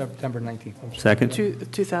 19th. September 19th. I'm sorry. Second?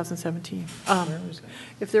 2017.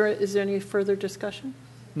 Is there any further discussion?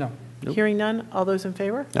 No. Nope. Hearing none, all those in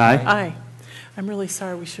favor? Aye. Aye. I'm really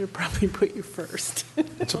sorry, we should have probably put you first.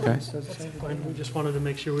 That's okay. Fine, we just wanted to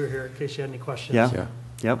make sure we were here in case you had any questions. Yeah. Yeah.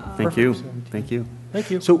 Yep. Thank you. Thank you.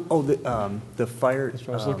 Thank you. So, the fire, That's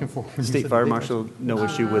what I was looking for when you State said Fire the big Marshal, no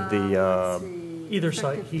issue with the Either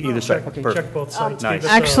site. He Either site, checked- perfect. checked both sites. Nice. gave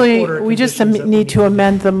us a Actually, order of we just conditions that we need to needed.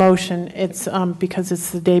 amend the motion. It's because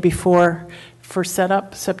it's the day before for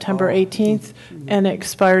setup, September 18th, and it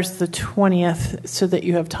expires the 20th, so that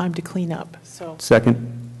you have time to clean up. So,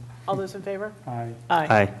 Second. all those in favor? Aye.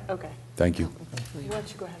 Aye. Okay. Thank you. Why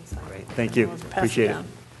don't you go ahead and sign? Great, thank you. I'll pass Appreciate it. down.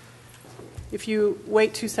 If you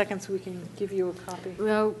wait 2 seconds, we can give you a copy.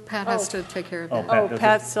 No, Pat has Oh. to take care of Oh, that. Pat Oh, does it?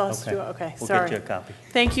 Pat still has to do it, okay, We'll sorry. get you a copy.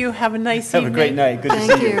 Thank you, have a nice Have evening. a great night, good to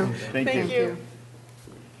Thank see you. you. Thank you.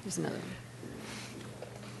 Here's another one.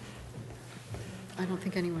 I don't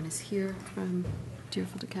think anyone is here from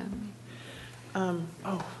Deerfield Academy.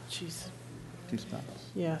 Oh, jeez, Two spots.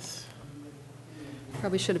 yes.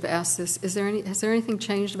 Probably should have asked this. Has there anything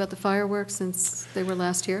changed about the fireworks since they were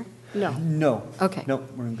last year? No, No. Okay. No,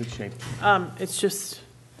 we're in good shape. it's just,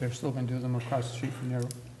 They're still going to do them across the street from there.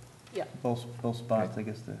 yeah, Both spots, I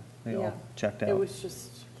guess, they Yeah. all checked it out. was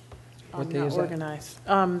just What day not is that? organized.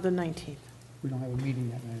 The 19th, We don't have a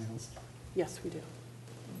meeting that night, I hope. yes, we do,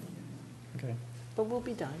 Okay. but we'll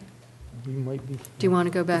be done. We might be. Do you want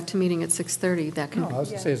to go back to meeting at 6:30? That can No, I was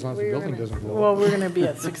going Yeah, to say, as long as the we're building gonna- doesn't blow Well, up. we're going to be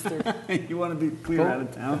at 6:30. You want to be clear out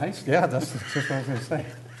of town? Yeah, that's just what I was going to say.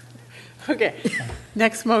 Okay,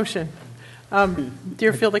 next motion.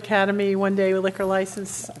 Deerfield Academy, one-day liquor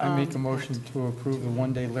license. I make a motion to approve the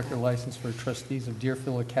one-day liquor license for trustees of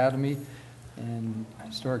Deerfield Academy and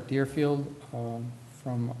Historic Deerfield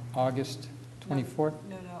from August 24th,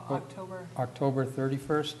 No, What? October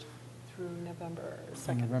 31st, through November and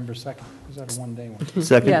 2nd. November 2nd. Is that a one-day one?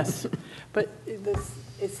 Second. Yes, but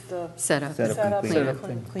it's the set up. Set up and setup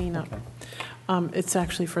clean and up. cleanup. Okay. It's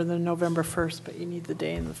actually for the November 1st, but you need the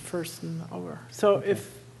day in the 1st and over. So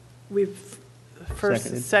if we've first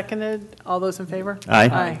Seconded. seconded, all those in favor? Aye.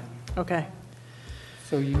 Aye, okay.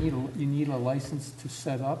 So you need a license to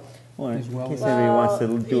set up Well, as well in as... case anybody wants to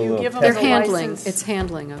Well, do a you little give 'em They're the handling, license. it's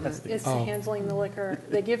handling of it. It's Oh. handling the liquor.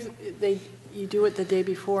 You do it the day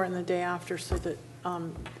before and the day after so that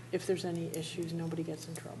if there's any issues, nobody gets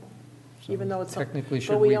in trouble. Even though it's. Technically, but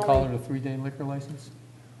should we call only- it a three-day liquor license?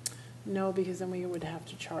 No, because then we would have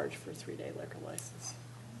to charge for a 3-day liquor license.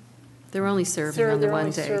 They're only serving on the They're one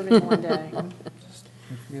only day. serving one day.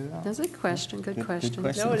 We figure it out. That's a question, good Good question.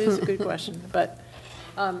 question. No, it is a good question, but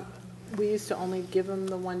we used to only give them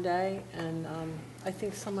the one day, and I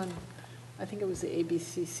think it was the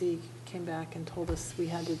ABCC came back and told us we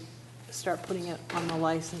had to start putting it on the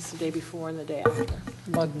license the day before and the day after.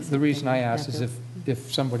 Well, the reason I asked is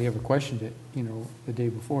if somebody ever questioned it, the day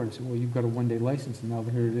before, they said, well, you've got a one-day license, and now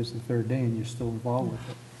here it is the third day, and you're still involved with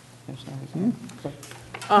it. That's how it's-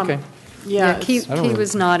 Okay. Yeah, Key it's- I don't know.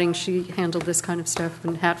 was nodding, she handled this kind of stuff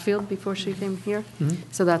in Hatfield before she came here.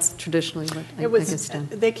 So that's traditionally what I it was, guess done.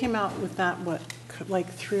 they came out with that,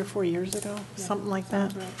 like 3 or 4 years ago, something like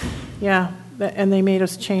that? Yeah, and they made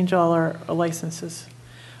us change all our licenses.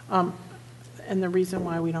 And the reason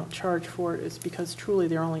why we don't charge for it is because truly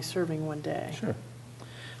they're only serving one day. Sure.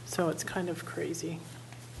 So it's kind of crazy.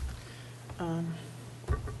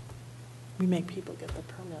 We make people get the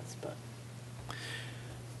permits, but,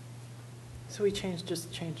 so we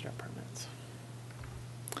just changed our permits.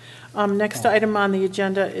 Next item on the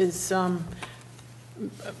agenda is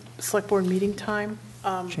select board meeting time.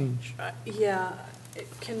 Change. Yeah,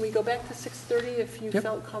 can we go back to 6:30 if you Yep.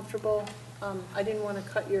 felt comfortable? I didn't want to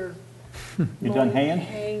cut your. You done haying?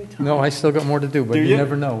 Haying time. No, I still got more to do, but Do you you?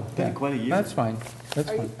 never know. Been quite a year. That's fine. That's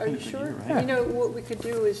Are you, fine. are you sure? Yeah. You know, what we could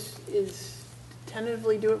do is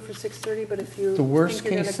tentatively do it for 6:30, but if you The worst think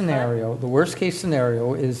you're gonna case cut-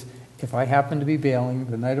 scenario is if I happen to be bailing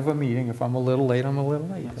the night of a meeting, if I'm a little late, I'm a little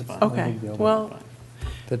late. That's no Okay, big deal. well,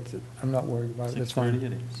 I'm not worried about it. That's fine. 6:30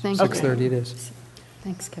 it is. Thank you. 6:30 it is.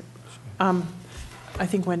 Thanks, Kip. I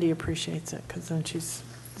think Wendy appreciates it, because then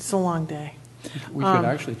it's a long day. We could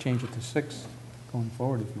actually change it to 6 going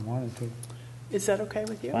forward if you wanted to. Is that okay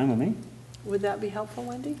with you? Fine with me. Would that be helpful,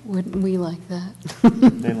 Wendy? Wouldn't we like that?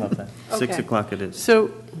 They love that. 6 Okay. o'clock it is. So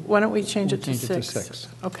why don't we change We'll it to change it to 6? 6.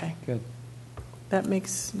 Okay, Good. that's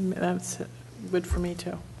good for me,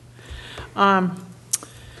 too. But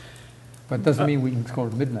it doesn't mean we can go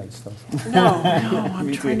to midnight stuff. No, I'm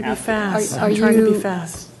Means we trying to be have to. fast. Are I'm trying to be you-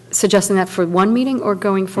 fast. Suggesting that for one meeting or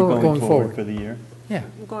going We're forward? Going forward. for the year. Yeah.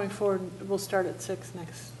 Going forward, we'll start at 6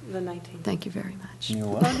 the 19th. Thank you very much. You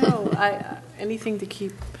know Oh, what? no, anything to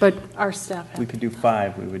keep But our staff We happy. could do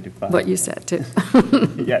 5, we would do 5. what you said, too.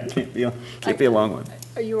 Yeah, it can't be a long one.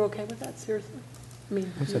 Are you okay with that, seriously? I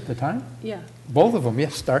mean, What's at the time? yeah, Both of them,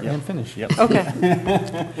 yes, start Yep. and finish. Yep. okay.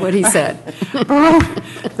 What he said.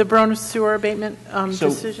 The Barona sewer abatement So-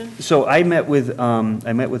 decision? So I met with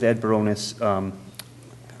Ed Baronis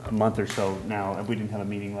month or so now. We didn't have a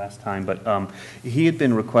meeting last time, but he had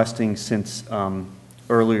been requesting since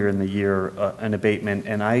earlier in the year an abatement,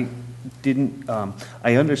 and I didn't,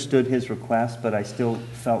 I understood his request, but I still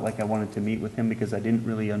felt like I wanted to meet with him because I didn't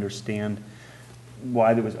really understand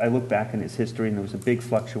why there was, I looked back in his history and there was a big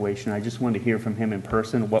fluctuation. I just wanted to hear from him in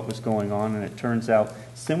person what was going on, and it turns out,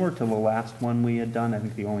 similar to the last one we had done, I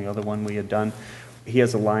think the only other one we had done, he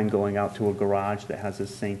has a line going out to a garage that has a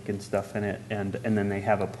sink and stuff in it, and then they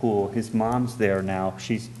have a pool. His mom's there now.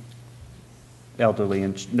 She's elderly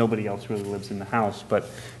and nobody else really lives in the house, but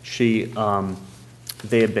she,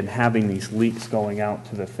 they had been having these leaks going out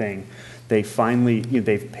to the thing. They finally,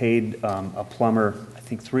 they've paid a plumber, I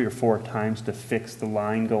think 3 or 4 times to fix the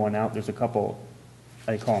line going out. There's a couple,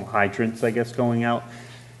 I call them hydrants, I guess, going out.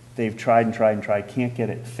 They've tried and tried and tried, can't get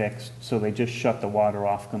it fixed, so they just shut the water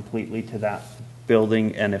off completely to that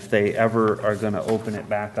building, and if they ever are going to open it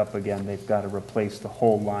back up again, they've got to replace the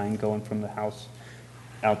whole line going from the house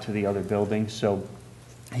out to the other building. So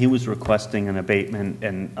he was requesting an abatement,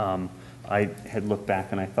 and I had looked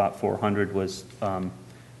back and I thought 400 was,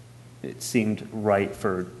 it seemed right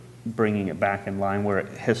for bringing it back in line where it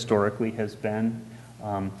historically has been.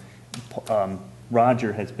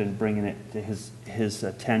 Roger has been bringing it to his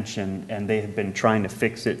attention, and they had been trying to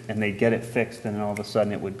fix it, and they'd get it fixed, and then all of a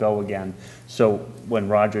sudden it would go again. So when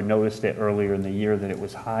Roger noticed it earlier in the year that it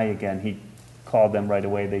was high again, he called them right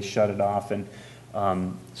away. They shut it off, and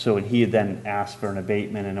so he had then asked for an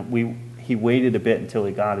abatement, and he waited a bit until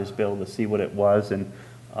he got his bill to see what it was, and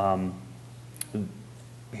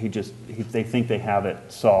they think they have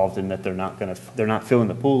it solved, and that they're not filling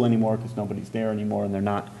the pool anymore because nobody's there anymore, and they're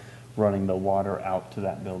not running the water out to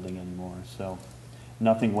that building anymore. So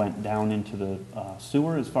nothing went down into the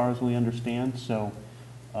sewer as far as we understand. So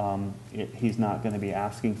he's not going to be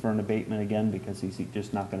asking for an abatement again because he's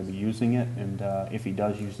just not going to be using it. And if he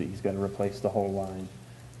does use it, he's got to replace the whole line.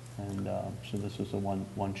 And so this was a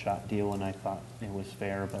one-shot deal, and I thought it was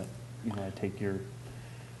fair. But I take your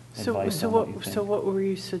advice on what you think. So what were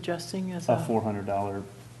you suggesting as a $400?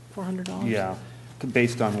 $400? Yeah,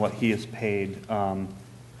 based on what he has paid.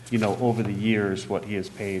 Over the years, what he has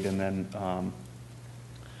paid, and then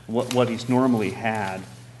what he's normally had,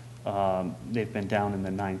 they've been down in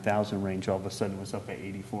the 9,000 range. All of a sudden, it was up at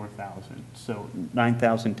 84,000. So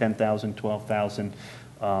 9,000, 10,000, 12,000.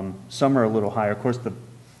 Some are a little higher. Of course,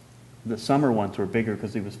 the summer ones were bigger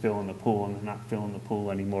because he was filling the pool, and they're not filling the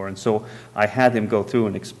pool anymore. And so I had him go through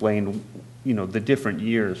and explain, the different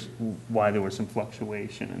years why there was some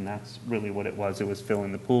fluctuation, and that's really what it was. It was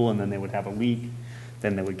filling the pool, and then they would have a leak.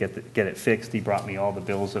 Then they would get it fixed. He brought me all the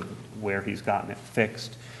bills of where he's gotten it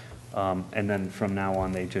fixed. And then from now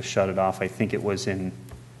on, they just shut it off. I think it was in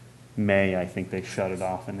May, I think they shut it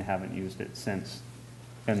off, and they haven't used it since.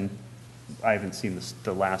 And I haven't seen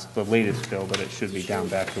the latest bill, but it should be down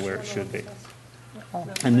back to where it should be.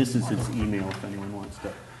 And this is his email if anyone wants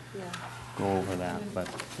to go over that. But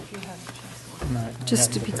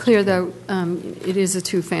Just to be clear, though, it is a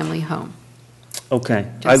 2-family home. okay,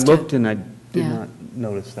 I Just to- looked and I did Yeah. not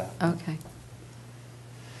notice that. Okay.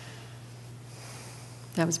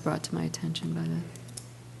 That was brought to my attention by the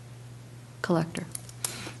collector.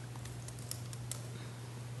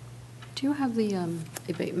 Do you have the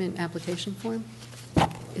abatement application form?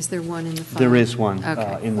 Is there one in the file? There is one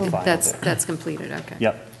Okay. in the file. That's completed, okay.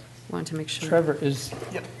 Yep. Wanted to make sure. Trevor,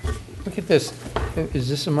 look at this. Is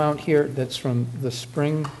this amount here that's from the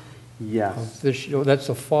spring Yes. of this year? That's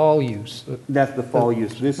the fall use. That's the fall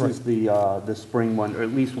use. This Right. is the spring one, or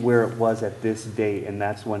at least where it was at this date, and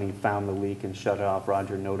that's when he found the leak and shut it off.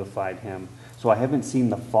 Roger notified him. So I haven't seen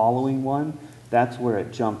the following one. That's where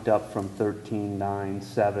it jumped up from 13, 9,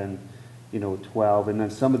 7, 12. And then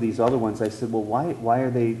some of these other ones, I said, well, why are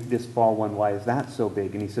they, this fall one, why is that so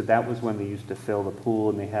big? And he said that was when they used to fill the pool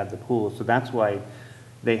and they had the pool. So that's why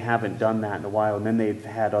they haven't done that in a while. And then they've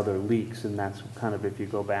had other leaks, and that's kind of, if you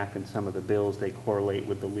go back in some of the bills, they correlate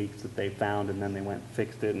with the leaks that they found, and then they went and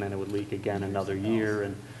fixed it, and then it would leak again another year.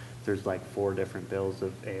 And there's like 4 different bills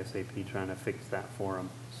of ASAP trying to fix that for them.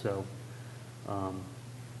 So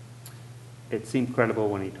it seemed credible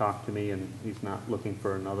when he talked to me, and he's not looking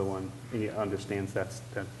for another one. He understands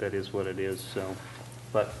that is what it is. So,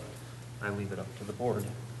 but I leave it up to the board.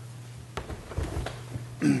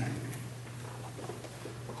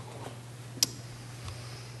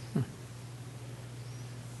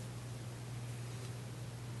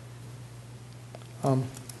 I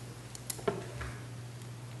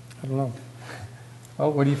don't know.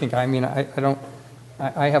 Well, what do you think? I mean, I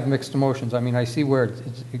have mixed emotions. I mean, I see where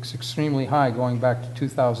it's extremely high going back to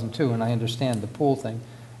 2002, and I understand the pool thing.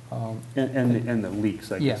 And the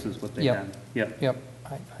leaks, I guess, is what they Yep. had. Yep. Yep.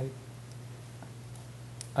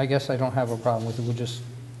 I guess I don't have a problem with it. We just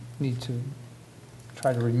need to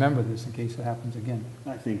try to remember this in case it happens again.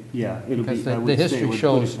 I think, yeah, it'll Because be, I the would say history we'd put it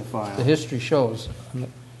shows, in the file. the history shows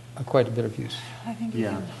quite a bit of use. I think you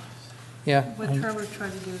Yeah. can, Yeah. what Trevor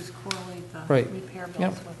tried to do is correlate the Right. repair bills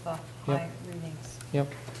Yep. with the Yep. high readings.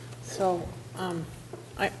 Yep. So,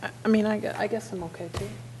 I mean, I guess I'm okay too.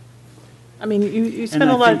 I mean, you And spent a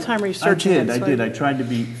I lot of think- time researching it. I so did. I tried to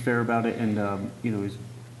be fair about it, and, he's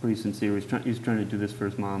pretty sincere. He's trying to do this for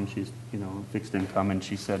his mom. She's, fixed income, and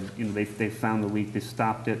she said, they found the leak, they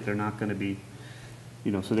stopped it, they're not gonna be,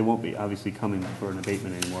 so they won't be obviously coming for an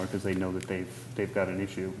abatement anymore, because they know that they've got an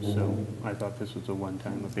issue. So I thought this was a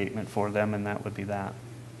one-time abatement for them, and that would be that.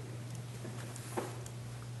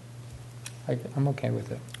 I'm okay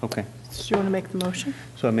with it. Okay. Do you want to make the motion?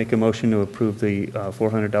 So I make a motion to approve the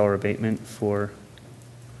 $400 abatement for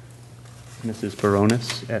Mrs.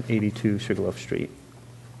 Baronis at 82 Sugarloaf Street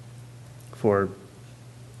for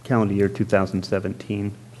calendar year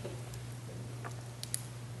 2017.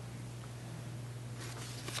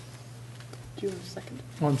 Do you want a second?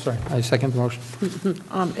 Oh, I'm sorry. I second the motion.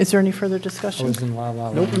 Is there any further I discussion? was in la la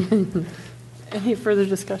la. Any further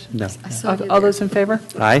discussion? No. I saw you All there. those in favor?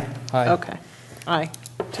 Aye? Aye. Okay. Aye,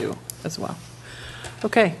 too, as well.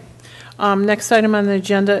 Okay. Next item on the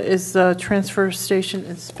agenda is the transfer station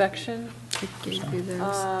inspection. I gave you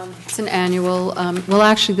those. It's an annual, well,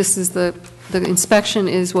 actually, this is the inspection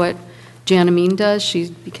is what Janamine does. She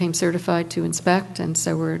became certified to inspect, and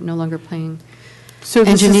so we're no longer paying So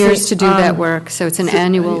this is engineers the, to do that work. So it's an so-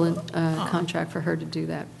 annual contract for her to do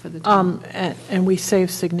that for the town. And we save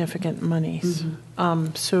significant monies.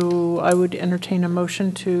 So I would entertain a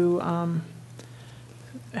motion to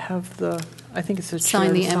have the, I think it's the chair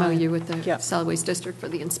Sign the to MOU with the Yep. Solid Waste District for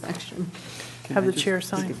the inspection. Have the chair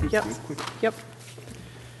sign. Yep, yep.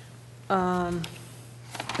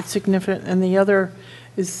 It's significant. And the other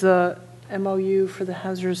is the MOU for the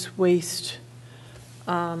hazardous waste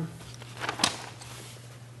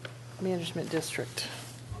management district.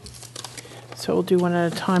 So we'll do one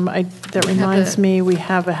at a time. That We have reminds the- me, we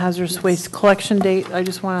have a hazardous waste collection date. I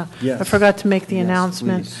just want to, I Yes. forgot to make the Yes,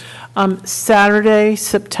 announcement. Saturday,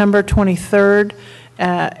 September 23rd,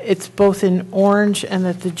 it's both in Orange and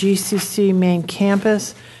at the GCC main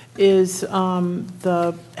campus, is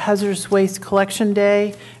the hazardous waste collection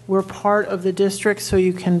day. We're part of the district, so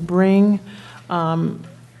you can bring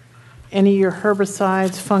any of your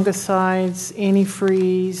herbicides, fungicides,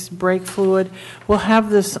 antifreeze, brake fluid. We'll have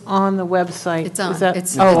this on the website. It's on. Is that-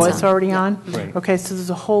 It's on. already Yeah. on? Right. Okay, so there's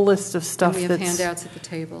a whole list of stuff And we that's. have handouts at the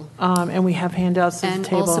table. And we have handouts at the And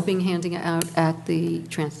table. also being handing out at the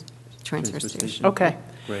transfer station. Okay.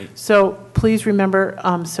 Great. So please remember,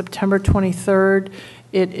 September 23rd,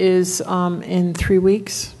 it is in 3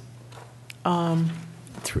 weeks.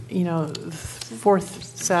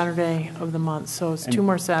 Fourth Saturday of the month, so it's 2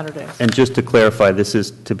 more Saturdays. And just to clarify, this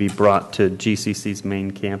is to be brought to GCC's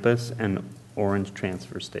main campus and Orange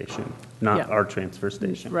Transfer Station, Yeah. not our transfer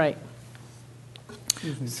station. Right.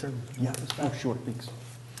 Yeah, oh, sure, thanks.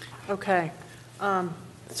 Okay.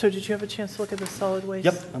 So did you have a chance to look at the solid waste?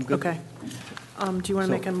 Yep, I'm good. Okay. Do you want to So-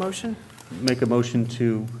 make a motion? Make a motion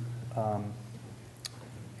to,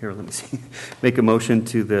 here, let me see. Make a motion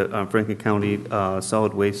to the Franklin County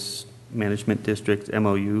Solid Waste Management District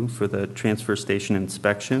MOU for the transfer station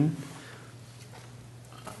inspection.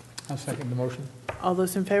 I'll second the motion. All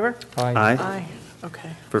those in favor? Aye. Aye.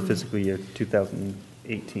 Okay. For fiscal year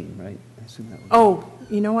 2018, right? I assume that was. Oh,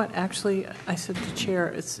 you know what? Actually, I said the chair,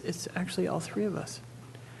 it's actually all 3 of us.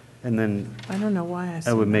 And then I don't know why I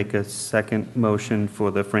said I would that. make a second motion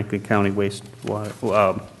for the Franklin County Waste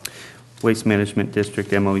Management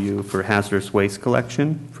District MOU for hazardous waste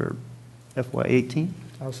collection for FY18.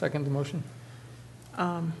 I'll second the motion.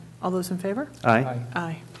 All those in favor? Aye.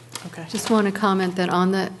 Aye. Okay. Just want to comment that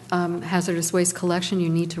on the hazardous waste collection, you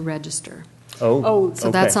need to register. Oh,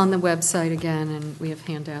 So that's on the website again, and we have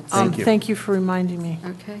handouts. Thank you. Thank you for reminding me.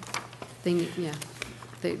 Okay? They need, yeah,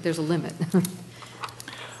 there's a limit.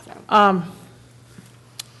 Oh,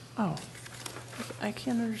 I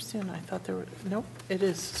can't understand. I thought there were, nope, it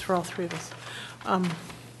is. It's for all 3 of us.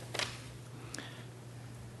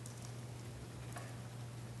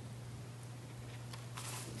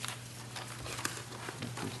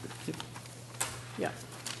 Yeah.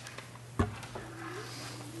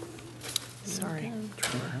 Sorry.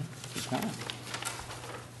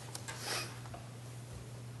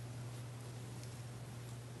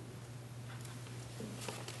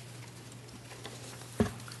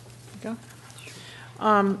 Go.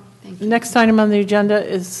 Thank you. Next item on the agenda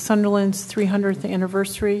is Sunderland's 300th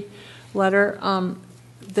anniversary letter.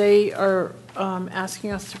 They are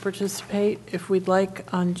asking us to participate, if we'd like,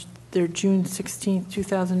 on their June 16th,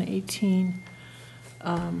 2018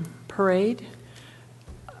 parade.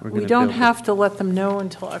 We're We gonna don't build it. have to let them know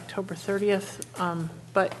until October 30th,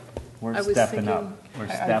 but We're I was stepping thinking- up. We're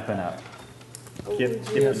stepping up.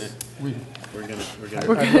 Skipping it. We're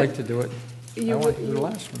gonna. I'd like to do it. You I would- went to the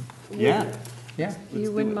last one. Yeah. Yeah.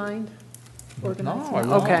 You wouldn't mind No, organizing? I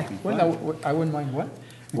wouldn't. Okay. I wouldn't mind what?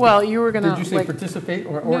 Well, you were going to, Did you say like, participate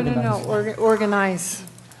or no, organize? organize,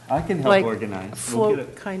 I can help like, organize.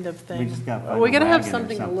 float kind of thing. just gotta find We're a going to have wagon or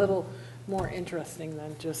something a something. little more interesting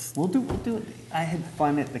than just, We'll do it. I had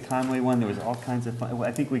fun at the Conway one. There was all kinds of fun.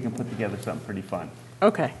 I think we can put together something pretty fun.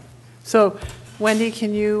 okay. So Wendy,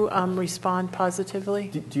 can you respond positively?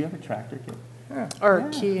 Do you have a tractor kit? Or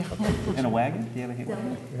key? And a wagon? Do you have a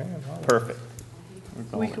wagon? Perfect.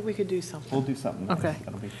 We're We going. could do something. We'll do something. nice. Okay.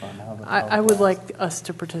 That'll be fun. I would like us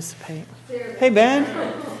to participate. Hey, Ben.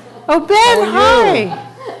 Oh, Ben,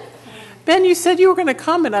 hi. Ben, you said you were going to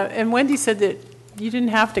come, and Wendy said that you didn't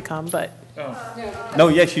have to come, but. No,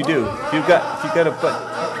 yes, you do. You've got a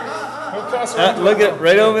butt. Look at it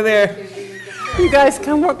right over there. You guys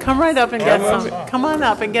come right up and get some. Come on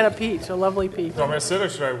up and get a peach, a lovely peach. Want me to sit or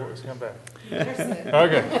should I come back?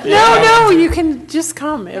 Okay. No, you can just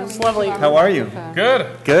come. It was lovely. How are you?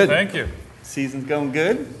 Good. Good. Thank you. Season's going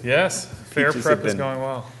good? Yes. Fair Peaches prep have is been- going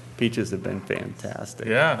well. Peaches have been fantastic.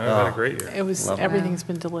 Yeah, no, I've had a great year. It was. Love it. Everything's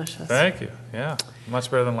been delicious. Thank you. Yeah.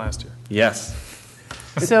 Much better than last year. Yes.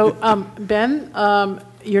 So, Ben,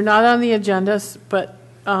 you're not on the agenda, but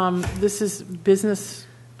this is business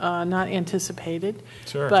not anticipated.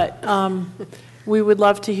 Sure. But we would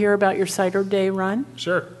love to hear about your Cider Day run,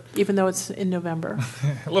 Sure. even though it's in November.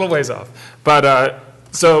 A little ways off. But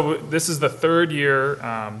so this is the third year.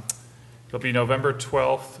 It'll be November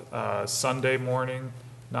 12th, Sunday morning,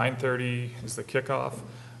 9:30 is the kickoff.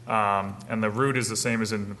 And the route is the same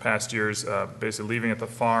as in the past years, basically leaving at the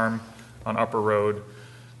farm on Upper Road,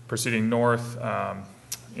 proceeding north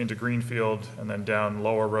into Greenfield, and then down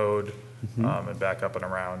Lower Road, and back up and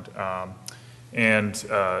around. And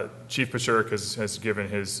Chief Pachurk has given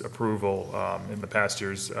his approval in the past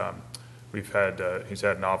years. He's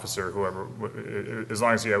had an officer, whoever, as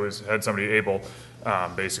long as he had somebody able,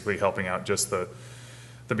 basically helping out. Just the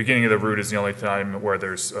beginning of the route is the only time where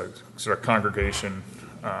there's a sort of congregation.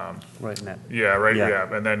 Right in that. Yeah, right. Yeah.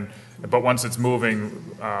 Yeah, and then, but once it's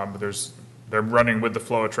moving, they're running with the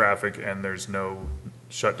flow of traffic, and there's no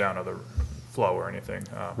shutdown of the flow or anything.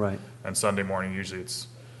 Right. And Sunday morning, usually it's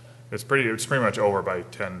pretty much over by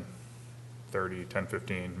 10:30,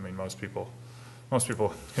 10:15. I mean, most people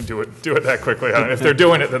can do it that quickly. If they're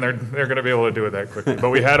doing it, then they're going to be able to do it that quickly. But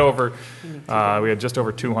we had just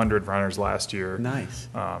over 200 runners last year. Nice.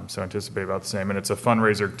 So anticipate about the same, and it's a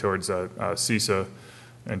fundraiser towards CISA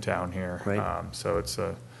in town here. Right. So it's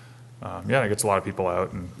it gets a lot lot of people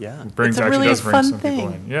out, and Yeah. brings It's a actually really does bring fun some people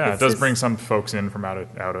thing. in. Yeah, It's it does just- bring some folks in from out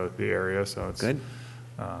of the area. So it's Good.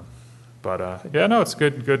 It's a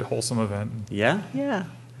good wholesome event. Yeah. Yeah.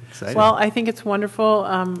 Exciting. Well, I think it's wonderful.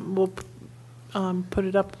 We'll put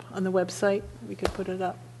it up on the website. We could put it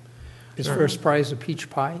up. Is first prize a peach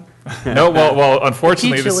pie? No, well,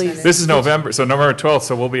 unfortunately, Peach Elise. this is November, so November 12th,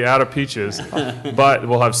 so we'll be out of peaches, but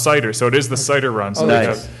we'll have cider. So it is the cider run. So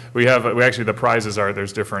Nice. we actually, the prizes are,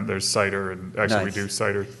 there's cider, and actually we Nice. do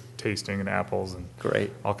cider tasting and apples and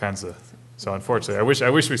Great. all kinds of, so unfortunately, I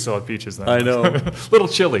wish we still had peaches then. I know. Little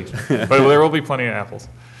chilly, but there will be plenty of apples.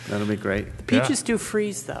 That'll be great. Peaches do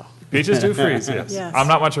freeze, though. Peaches do freeze, yes. Yes. I'm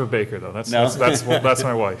not much of a baker, though. That's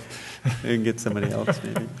my wife. And get somebody else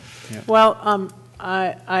maybe. Yeah. Well,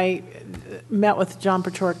 I met with John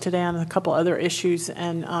Pachork today on a couple other issues,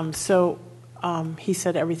 and he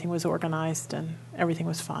said everything was organized and everything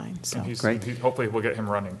was fine. So And Great. hopefully we'll get him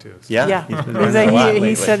running, too. So. Yeah. He's been running a lot he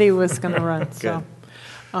lately. said he was going to run. So,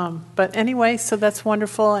 but anyway, so that's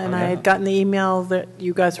wonderful, and I had gotten the email that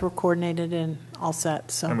you guys were coordinated and all set.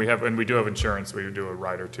 So And we do have insurance. We do a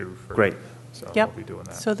rider too. Great. So yep. we'll be doing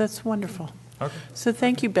that. So that's wonderful. Okay. So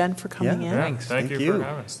thank you, Ben, for coming Yeah. in. Thanks. Thank Thank you you. for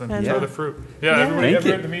having us. And And- enjoy Yeah. the fruit. Yeah, Yeah. everybody Thank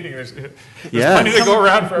you. at the meeting. There's Yeah. plenty to go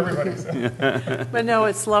around for everybody. So. But no,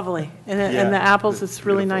 it's lovely, and Yeah. the apples. It's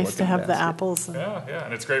really Beautiful nice to looking have the basket. apples. And, Yeah,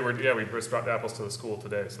 and it's great. We just brought apples to the school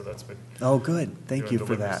today, so that's been Oh, good. Thank doing you for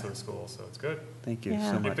deliveries that. to the school, so it's good. Thank you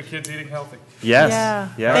Yeah. so Keep much. the kids eating healthy. Yes. Yeah.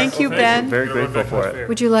 Yes. Thank you, Well, Ben. Very Everyone grateful back for much it. fair.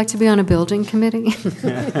 Would you like to be on a building committee? For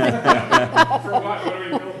what? What are we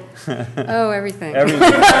building? Oh, everything.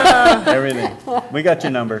 Everything. We got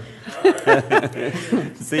your number.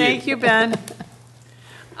 See Thank you, Ben.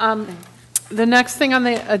 The next thing on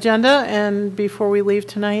the agenda, and before we leave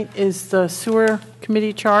tonight, is the sewer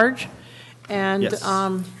committee charge. And, Yes.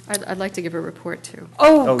 I'd like to give a report, too.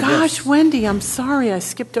 Oh, gosh, yes. Wendy, I'm sorry, I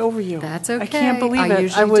skipped over you. That's okay. I can't believe it. I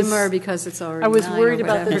usually demur because it's already I was 9 or worried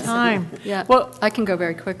about the whatever. time. Yeah, Well, I can go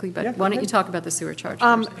very quickly, but Yeah, go why don't you ahead. talk about the sewer charge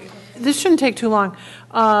first? this shouldn't take too long.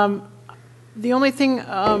 The only thing,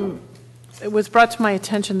 it was brought to my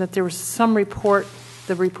attention that there was some report,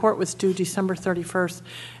 the report was due December 31st,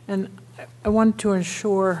 and I wanted to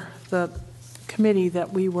assure the committee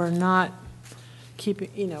that we were not keeping,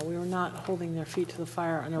 we were not holding their feet to the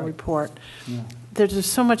fire on a report. There's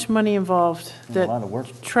just so much money involved that lot of work.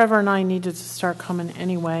 Trevor and I needed to start coming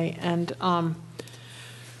anyway. And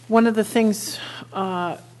one of the things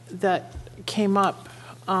that came up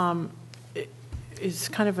is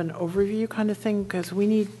kind of an overview kind of thing, because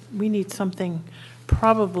we need something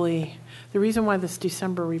probably. The reason why this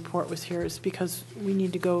December report was here is because we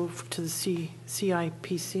need to go to the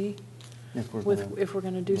CIPC if we're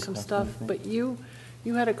going to do some stuff. But you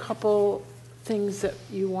had a couple things that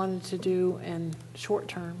you wanted to do in short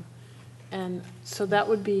term, and so that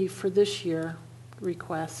would be for this year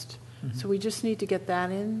request. So we just need to get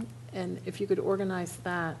that in, and if you could organize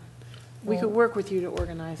that, we could work with you to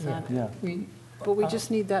organize that. Yeah. But we just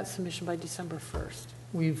need that submission by December 1st.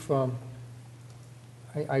 We've,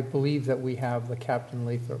 I believe that we have the Captain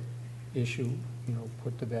Lathrop issue,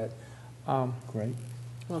 put to bed. Great.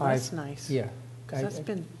 Well, that's nice. Yeah. Because that's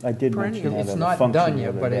been I did perennial. mention that It's on the not function done the yet,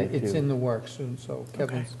 other but day, it's too. in the works soon, so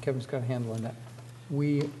Kevin's got a handle on that.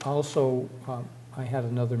 We also, I had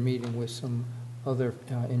another meeting with some other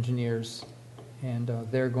engineers, and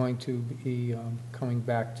they're going to be coming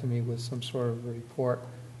back to me with some sort of a report,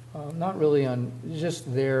 not really on,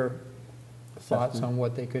 just their thoughts on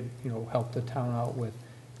what they could, help the town out with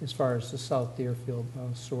as far as the South Deerfield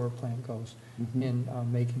sewer plant goes, in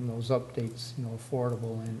making those updates,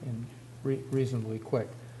 affordable and reasonably quick.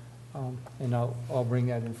 And I'll bring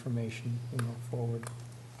that information, forward.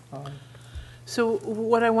 So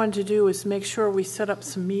what I wanted to do is make sure we set up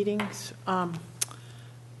some meetings,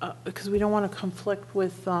 because we don't want to conflict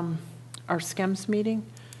with our SCEMS meeting.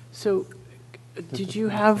 So did you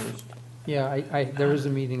have, Yeah, there is a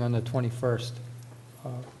meeting on the 21st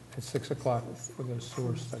at 6 o'clock for the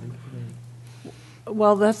sewer study.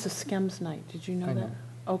 well, that's a SCEMS night. Did you know I that? know.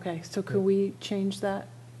 Okay, so could we change that?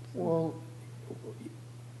 Well,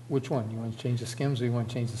 which one? You want to change the SCEMS or you want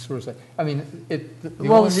to change the sewer side? I mean,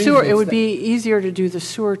 Well, the sewer, it would be easier to do the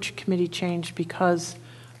sewer committee change because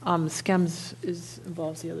SCEMS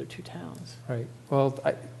involves the other two towns. Right. Well,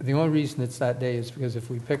 the only reason it's that day is because if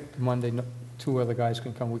we pick Monday, 2 other guys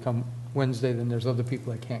can come. We come Wednesday, then there's other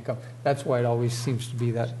people that can't come. That's why it always seems to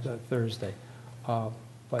be that Thursday.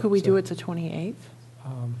 Could we do it the 28th?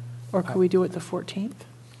 Or could we do it the 14th?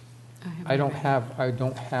 I don't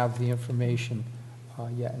have the information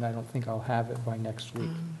yet, and I don't think I'll have it by next week.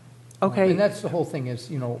 Okay. And that's the whole thing is,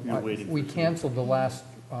 waiting we for canceled the last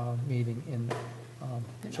meeting in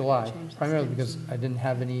July, primarily because I didn't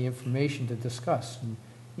have any information to discuss. And,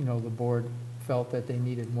 the board felt that they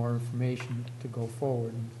needed more information to go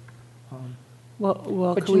forward. Well,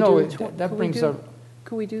 But could we do the that brings up,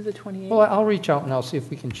 Could we do the 28th? well, I'll reach out and I'll see if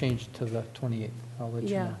we can change it to the 28th. I'll let you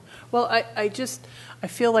Yeah. know. Well, I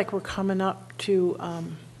feel like we're coming up to,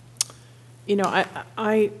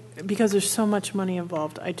 because there's so much money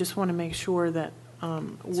involved, I just want to make sure that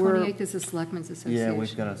we're. 28th is the Selectmen's Association. Yeah,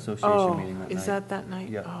 we've got an association meeting that night. Is that night?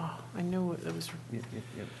 Yep. Oh, I knew it was. Yep.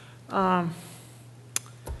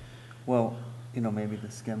 Well, maybe the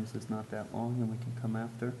SCEMS is not that long and we can come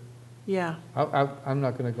after. Yeah. I'm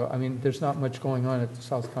not going to go. I mean, there's not much going on at the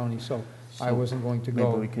South County, so I wasn't going to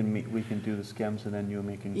go. Maybe we can do the SCEMS and then you and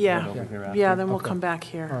me can Yeah. come over here after. Yeah, then we'll Okay. come back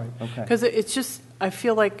here. All right. Okay. Because it's just, I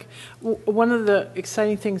feel like one of the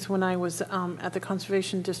exciting things when I was at the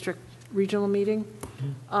Conservation District Regional Meeting,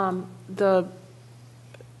 the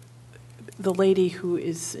lady who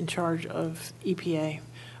is in charge of EPA,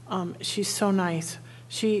 she's so nice.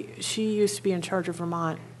 She used to be in charge of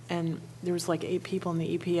Vermont, and there was like 8 people in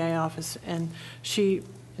the EPA office, and she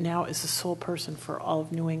now is the sole person for all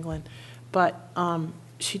of New England. But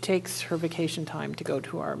she takes her vacation time to go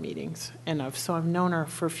to our meetings, and I've known her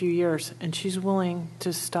for a few years, and she's willing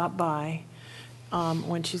to stop by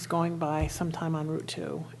when she's going by sometime on Route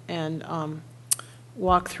 2 and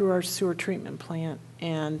walk through our sewer treatment plant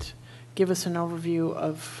and give us an overview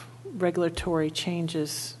of regulatory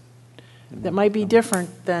changes that might be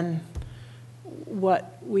different than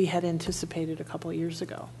what we had anticipated a couple of years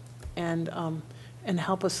ago, and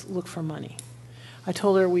help us look for money. I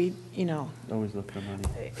told her Always look for money.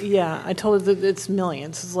 yeah, I told her that it's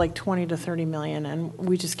millions. It's like 20 to 30 million, and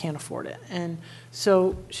we just can't afford it. And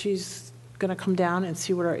so she's going to come down and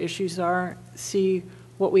see what our issues are, see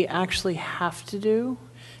what we actually have to do.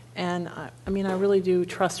 And I mean, I really do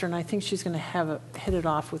trust her, and I think she's going to hit it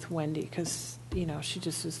off with Wendy, because, you know, she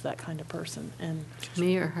just is that kind of person. And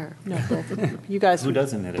Me or her? no, both of you. You guys. Who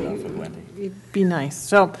doesn't hit it off with Wendy? It'd be nice.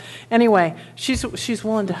 So, anyway, she's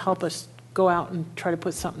willing to help us go out and try to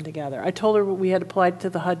put something together. I told her we had applied to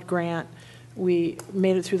the HUD grant. We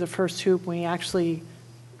made it through the first hoop. We actually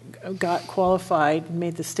got qualified,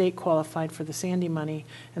 made the state qualified for the Sandy money,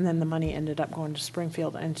 and then the money ended up going to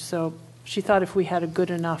Springfield. And so she thought if we had a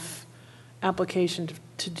good enough application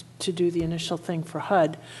to do the initial thing for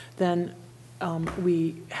HUD, then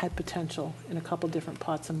we had potential in a couple different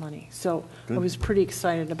pots of money. So I was pretty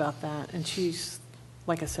excited about that. And she's,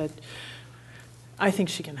 like I said, I think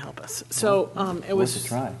she can help us. So it was Worth a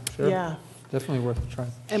try. Sure. Yeah. Definitely worth a try.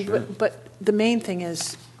 And but the main thing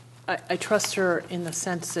is, I trust her in the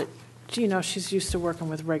sense that, you know, she's used to working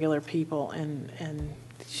with regular people, and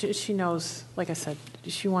she knows, like I said,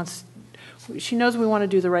 she knows we want to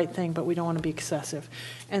do the right thing, but we don't want to be excessive.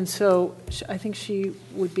 And so I think she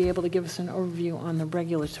would be able to give us an overview on the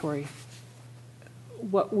regulatory,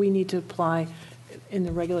 what we need to apply in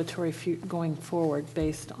the regulatory going forward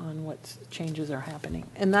based on what changes are happening.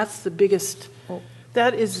 And that's the biggest,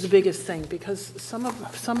 that is the biggest thing, because some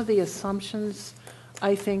of the assumptions,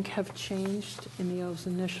 I think, have changed in those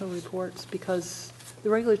initial reports because the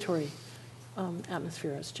regulatory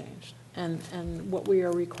atmosphere has changed. And what we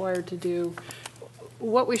are required to do,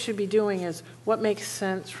 what we should be doing is what makes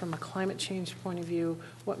sense from a climate change point of view,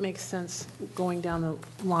 what makes sense going down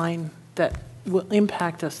the line that will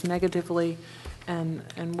impact us negatively, and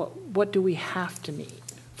what do we have to meet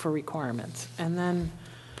for requirements, and then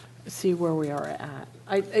see where we are at.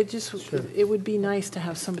 It would be nice to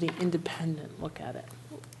have somebody independent look at it.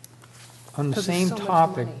 On the 'Cause same there's so much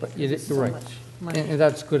topic, money. but you're There's so right. much money. And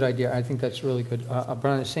that's a good idea. I think that's really good. But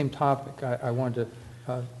on the same topic, I wanted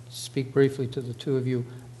to speak briefly to the two of you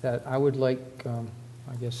that I would like,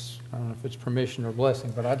 I guess, I don't know if it's permission or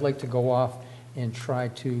blessing, but I'd like to go off and try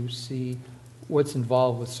to see what's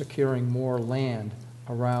involved with securing more land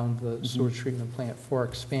around the sewer treatment plant for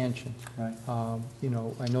expansion. Right. You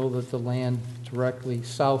know, I know that the land directly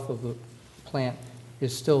south of the plant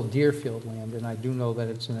is still Deerfield land, and I do know that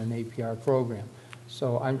it's in an APR program.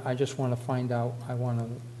 So I just want to find out, I want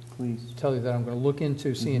to tell you that I'm going to look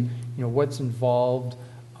into seeing, you know, what's involved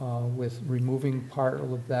with removing part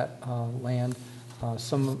of that land.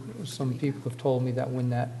 Some people have told me that when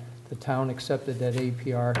the town accepted that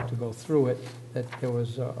APR to go through it, that there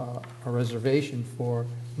was a reservation for,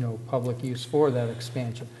 you know, public use for that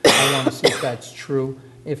expansion. I want to see if that's true.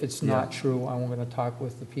 If it's not true, I'm going to talk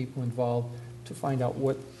with the people involved to find out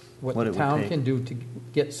what the town can do to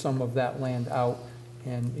get some of that land out.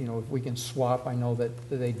 And, you know, if we can swap, I know that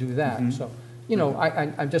they do that. So, you know,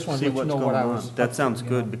 I just want to let you know what I was. That sounds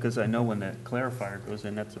good, because I know when that clarifier goes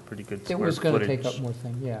in, that's a pretty good square It was footage. going to take up more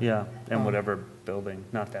thing, yeah. Yeah, and whatever building,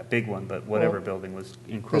 not that big one, but whatever building was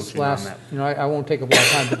This encroaching on last, that. you know, I won't take up a lot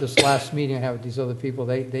of time, but this last meeting I had with these other people,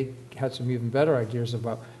 they had some even better ideas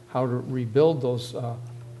about how to rebuild those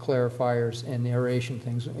clarifiers and the aeration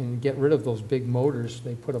things and get rid of those big motors.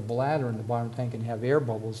 They put a bladder in the bottom tank and have air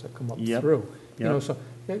bubbles that come up through. You know, so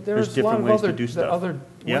there's a lot different of ways to do stuff. other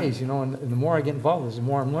ways, you know, and the more I get involved, the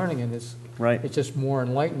more I'm learning, and it's just more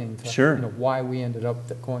enlightening to, you know, why we ended up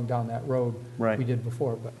going down that road we did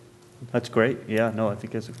before. But that's great. Yeah, no, I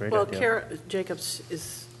think that's a great idea. Well, Kara Jacobs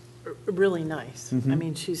is really nice. I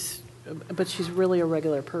mean, she's really a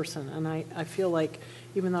regular person, and I feel like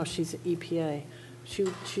even though she's EPA, she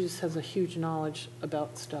just has a huge knowledge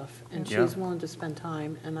about stuff, and she's willing to spend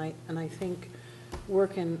time, and I think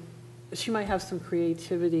she might have some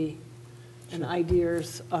creativity and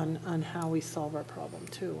ideas on how we solve our problem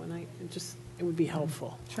too, and it would be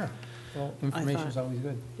helpful. Sure. Well, information's always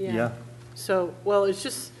good. Yeah. So, well, it's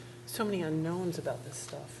just so many unknowns about this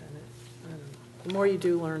stuff, and the more you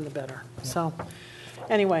do learn, the better. So,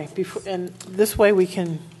 anyway, and this way we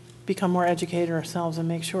can become more educated ourselves and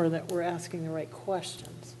make sure that we're asking the right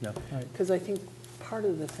questions. Yeah. Because I think part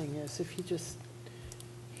of the thing is if you just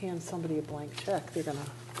hand somebody a blank check, they're going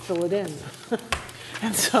to fill it in.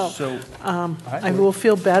 And so I will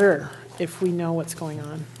feel better if we know what's going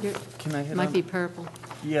on. Can I hit Might on? be purple.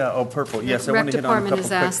 Yeah, purple. Yes, I Rec want to hit on a couple Department quick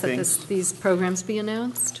has asked things. that these programs be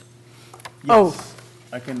announced. Yes,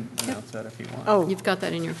 I can announce that if you want. Oh, You've got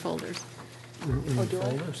that in your folders. In the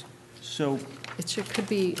folders. So It could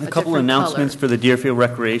be a couple announcements for the Deerfield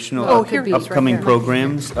recreational Oh, here it is, right upcoming here.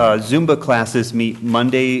 programs. Zumba classes meet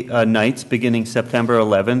Monday nights beginning September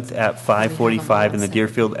 11th at 5:45 in the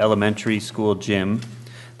Deerfield Elementary School gym.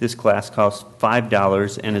 This class costs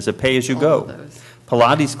 $5 and is a All pay-as-you-go. of those.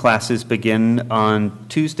 Pilates classes begin on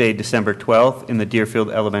Tuesday, December 12th in the Deerfield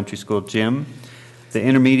Elementary School gym. The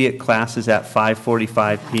intermediate class is at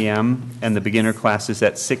 5:45 p.m. and the beginner class is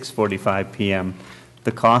at 6:45 p.m.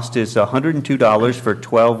 The cost is $102 for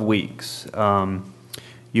 12 weeks.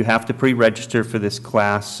 You have to pre-register for this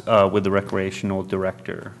class with the recreational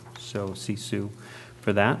director, so see Sue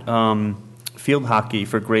for that. Field hockey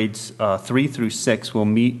for grades 3 through 6 will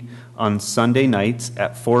meet on Sunday nights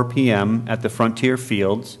at 4 p.m. at the Frontier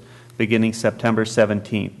Fields, beginning September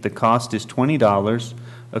 17th. The cost is $20.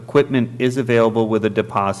 Equipment is available with a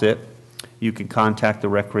deposit. You can contact the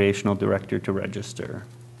recreational director to register.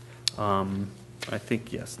 I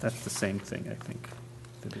think, yes, that's the same thing, I think,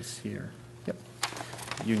 that is here. Yep.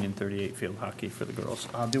 Union 38 field hockey for the girls.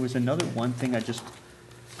 There was another one thing I just,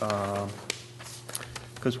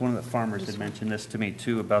 because one of the farmers had mentioned this to me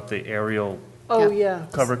too, about the aerial Oh, yeah.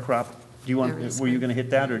 cover crop. Do you want, were you going to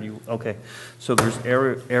hit that, or do you, okay. So there's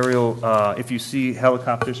aerial, if you see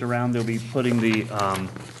helicopters around, they'll be putting the,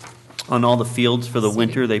 on all the fields for the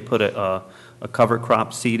winter, they put a cover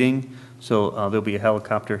crop seeding. So there'll be a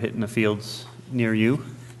helicopter hitting the fields near you,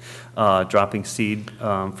 dropping seed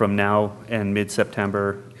from now and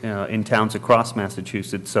mid-September in towns across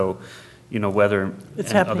Massachusetts. So, you know, weather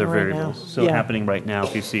It's and happening other right variables. now. So Yeah. happening right now,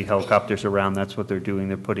 if you see helicopters around, that's what they're doing.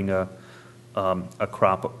 They're putting a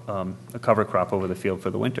crop, a cover crop over the field for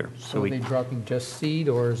the winter. So are they dropping just seed,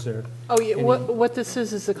 or is there? Oh, yeah, any- what this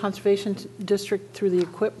is the Conservation District through the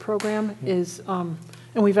EQIP program is, and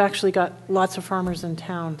we've actually got lots of farmers in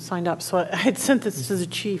town signed up. So I had sent this to the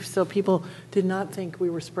chief, so people did not think we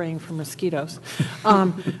were spraying for mosquitoes.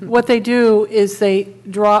 What they do is they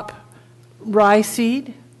drop rye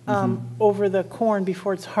seed over the corn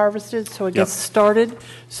before it's harvested, so it gets started.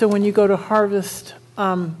 So when you go to harvest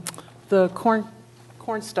the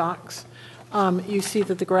corn stalks, you see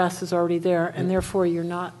that the grass is already there, and therefore you're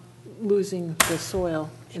not losing the soil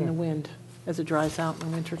in the wind as it dries out in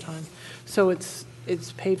the wintertime. So it's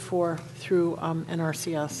paid for through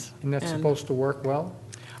NRCS. And that's supposed to work well?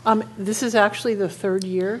 This is actually the third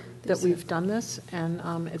year that we've done this, and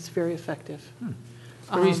it's very effective.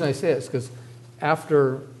 The reason I say it is because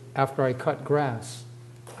after I cut grass,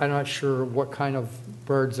 I'm not sure what kind of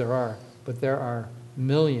birds there are, but there are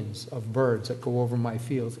millions of birds that go over my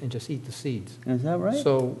fields and just eat the seeds. Is that right?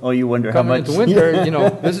 So oh, you wonder how much? Coming into winter, you know,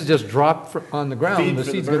 this is just dropped on the ground. Feed The for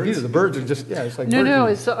the seeds going to be birds? there. The birds are just, yeah, it's like No,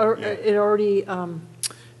 birds. it already,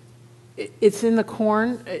 it's in the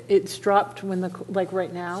corn. It's dropped when like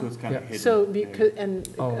right now. So it's kind of Yeah. hidden. So, because, and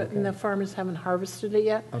okay. the farmers haven't harvested it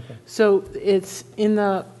yet. Okay. So it's in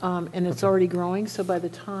the, and it's already growing, so by the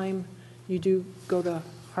time you do go to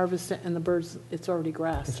harvest it and the birds, it's already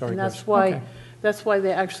grass. It's already And that's grass. why, Okay. that's why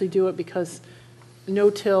they actually do it, because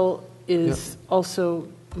no-till is also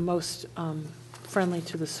most friendly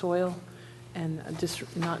to the soil and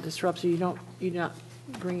not disrupts you. You're not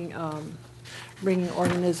bringing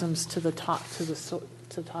organisms to the top, to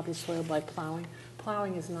the top of the soil by plowing.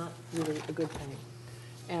 Plowing is not really a good thing.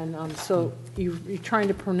 And so you're trying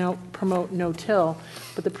to promote no-till,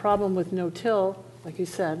 but the problem with no-till, like you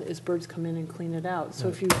said, is birds come in and clean it out. So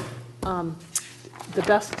if you, the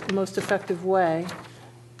best, most effective way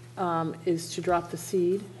is to drop the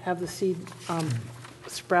seed, have the seed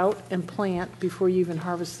sprout and plant before you even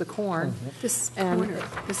harvest the corn. This And- corner,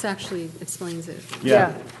 this actually explains it.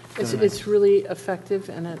 Yeah, it's really effective,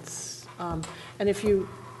 and it's, and if you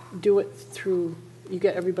do it through, you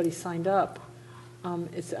get everybody signed up,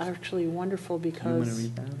 it's actually wonderful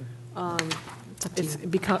because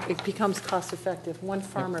it becomes cost effective. One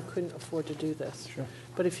farmer couldn't afford to do this. Sure.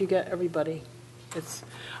 But if you get everybody, it's,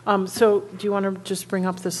 so do you want to just bring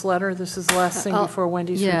up this letter? This is the last thing before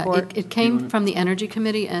Wendy's report. Yeah, it came from the Energy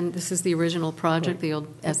Committee, and this is the original project, the old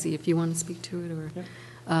SE, if you want to speak to it, or,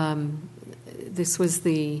 this was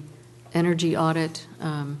the energy audit,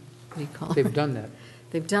 what do you call it? They've done that.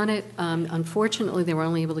 They've done it. Unfortunately, they were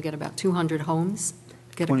only able to get about 200 homes,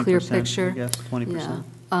 get a clear 20%, picture. I guess, 20%.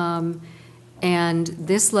 Yeah. And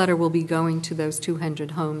this letter will be going to those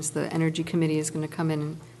 200 homes. The Energy Committee is going to come in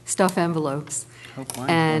and stuff envelopes. Oh, fine.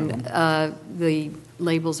 And the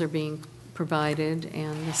labels are being provided,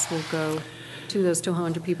 and this will go to those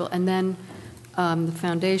 200 people. And then the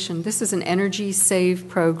foundation, this is an energy save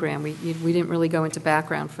program. We didn't really go into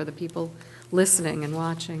background for the people listening and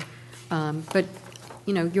watching. But,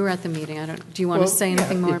 you know, you're at the meeting. Do you want to say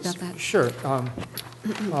anything more about that? Sure.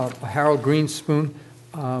 Harold Greenspoon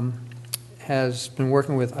has been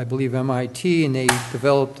working with, I believe, MIT, and they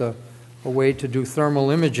developed a way to do thermal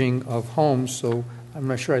imaging of homes. So I'm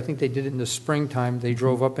not sure. I think they did it in the springtime. They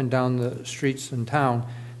drove up and down the streets in town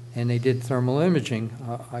and they did thermal imaging.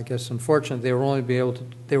 I guess unfortunately, they were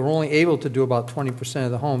only able to do about 20%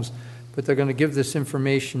 of the homes, but they're going to give this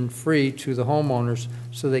information free to the homeowners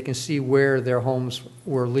so they can see where their homes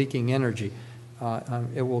were leaking energy.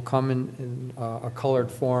 It will come in a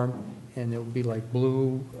colored form, and it will be like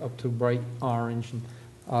blue up to bright orange. And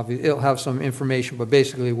it'll have some information, but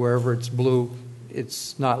basically wherever it's blue,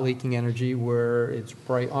 it's not leaking energy. Where it's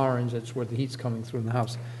bright orange, that's where the heat's coming through in the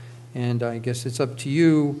house. And I guess it's up to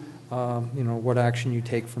you, what action you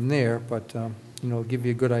take from there, but, it'll give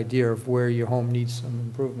you a good idea of where your home needs some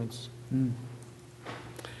improvements.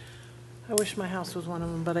 I wish my house was one of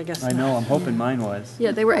them, but I guess I not. know, I'm hoping mine was.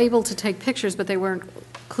 Yeah, they were able to take pictures, but they weren't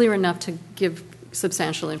clear enough to give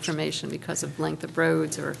substantial information because of length of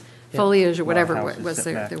roads or foliage or whatever Well, houses was sit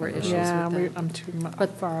there. back There were on the issues Yeah, with that. I'm too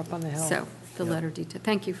far up on the hill. So, the letter detail.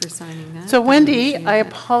 Thank you for signing that. So Wendy, Appreciate I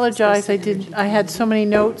that. apologize, Especially I had so many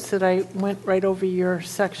notes that I went right over your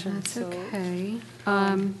section, That's so. okay.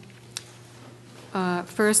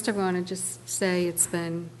 First, I want to just say it's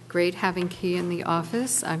been great having Key in the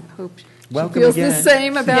office. I hope she Welcome feels the again.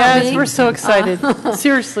 same about me. Yes, we're so excited.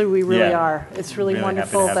 Seriously, we really Yeah. are. It's really Really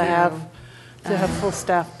happy to wonderful have to you. have full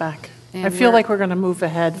staff back. And I feel we're- like we're going to move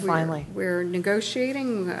ahead finally. We're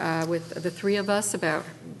negotiating with the three of us about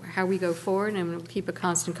how we go forward, and we'll keep a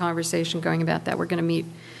constant conversation going about that. We're going to meet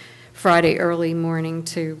Friday early morning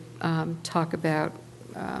to talk about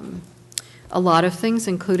a lot of things,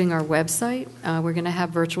 including our website. We're going to have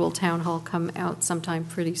virtual town hall come out sometime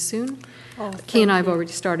pretty soon. Key and I have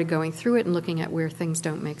already started going through it and looking at where things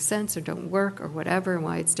don't make sense or don't work or whatever, and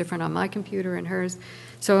why it's different on my computer and hers.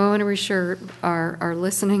 So I want to reassure our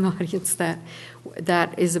listening audience that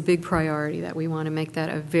that is a big priority, that we want to make that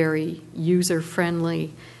a very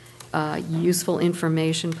user-friendly, useful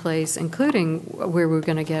information place, including where we're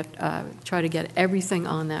going to try to get everything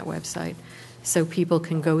on that website so people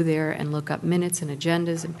can go there and look up minutes and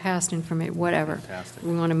agendas and past information, whatever. Fantastic.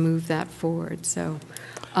 We want to move that forward, so.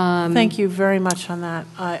 Thank you very much on that.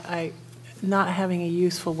 I not having a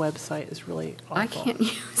useful website is really awful. I can't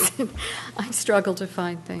use it. I struggle to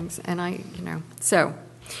find things, and so.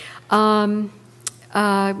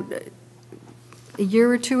 A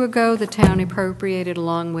year or two ago, the town appropriated,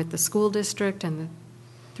 along with the school district and the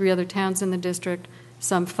 3 other towns in the district,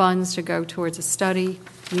 some funds to go towards a study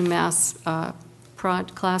UMass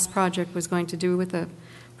class project was going to do with a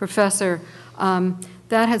professor.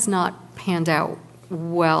 That has not panned out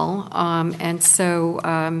well, and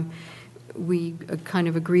so we kind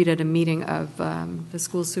of agreed at a meeting of the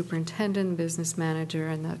school superintendent, business manager,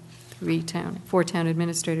 and the 4 town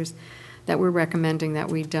administrators that we're recommending that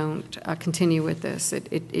we don't continue with this.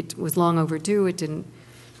 It was long overdue. It didn't.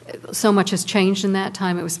 So much has changed in that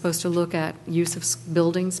time. It was supposed to look at use of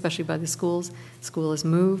buildings, especially by the schools. School has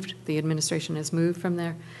moved. The administration has moved from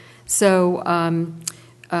there. So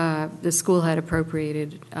the school had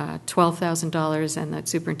appropriated $12,000, and that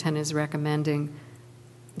superintendent is recommending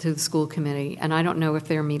to the school committee, and I don't know if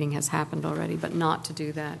their meeting has happened already, but not to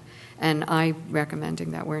do that. And I'm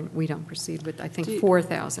recommending that we don't proceed with, I think,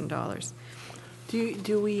 $4,000.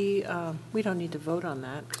 Do we don't need to vote on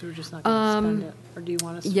that because we're just not going to spend it, or do you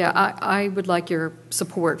want us to? Yeah, I would like your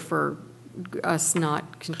support for us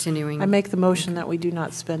not continuing. I make the motion that we do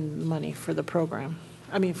not spend money for the program.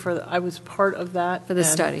 I mean, I was part of that. For the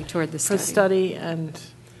study, toward the For study. study, and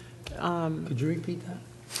Could you repeat that?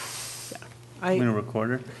 I'm going to record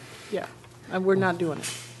her. Yeah, and we're not doing it.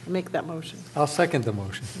 I make that motion. I'll second the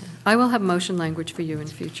motion. I will have motion language for you in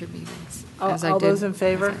future meetings. as I All did. those in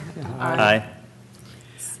favor? Aye.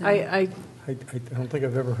 So- I I don't think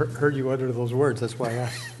I've ever heard you utter those words, that's why I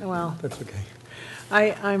asked. well, That's okay.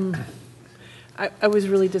 I was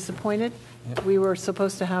really disappointed. We were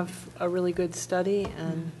supposed to have a really good study,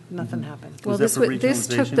 and nothing happened. Well, Was that for this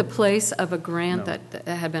took the regionalization? place of a grant No. that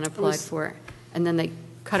had been applied was- for, and then they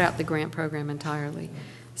cut out the grant program entirely.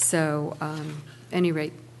 So, any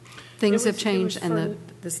rate, things have It was changed, and for-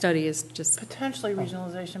 the study is just, Potentially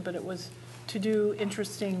regionalization, but it was to do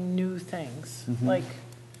interesting new things, like,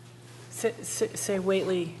 say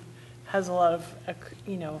Whately has a lot of,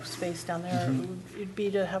 space down there. It'd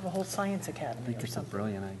be to have a whole science I academy think or it's a something.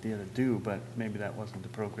 brilliant idea to do, but maybe that wasn't the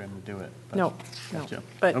program to do it. But- No, Gotcha.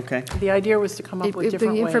 but Okay. the idea was to come up with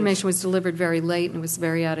different the ways. information was delivered very late and was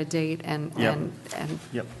very out of date, and Yep.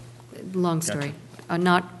 Yep. long story.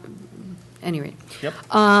 Not, anyway. Yep.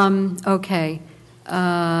 Okay.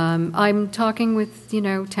 I'm talking with,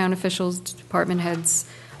 town officials, department heads,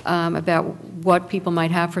 about what people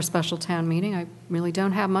might have for special town meeting. I really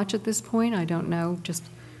don't have much at this point. I don't know, just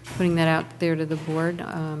putting that out there to the board.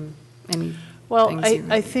 Any Well, things you-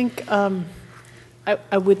 I think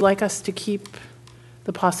I would like us to keep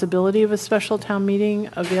the possibility of a special town meeting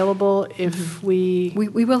available if we,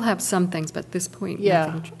 We will have some things, but at this point, yeah,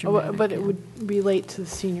 nothing dramatic. but it yeah. would relate to the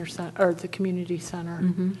senior center, or the community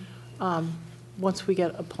center, once we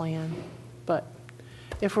get a plan. But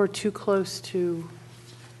if we're too close to,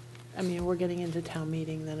 I mean, we're getting into town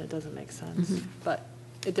meeting, then it doesn't make sense. But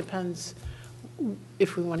it depends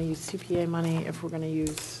if we want to use CPA money, if we're going to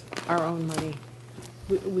use our own money,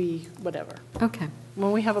 we whatever. Okay.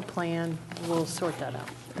 When we have a plan, we'll sort that out.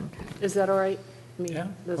 Okay. Is that all right? I mean, Yeah,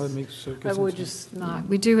 this- well, it makes good I would sense. just not.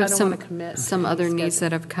 We do have I don't some, wanna commit to some any other needs schedule.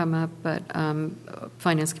 that have come up, but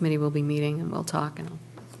Finance Committee will be meeting, and we'll talk, and I'll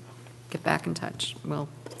get back in touch. We'll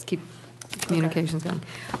keep communications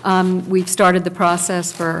going. We've started the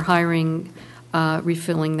process for hiring,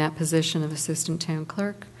 refilling that position of Assistant Town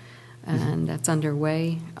Clerk, and that's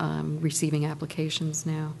underway, receiving applications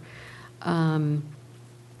now.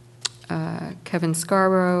 Kevin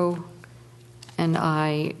Scarborough and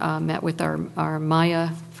I met with our Maya,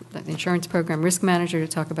 the insurance program risk manager, to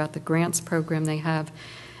talk about the grants program they have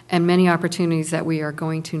and many opportunities that we are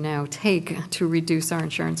going to now take to reduce our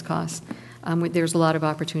insurance costs. There's a lot of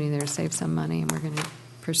opportunity there to save some money, and we're going to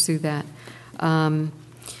pursue that. And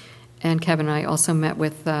Kevin and I also met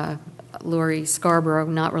with Lori Scarborough,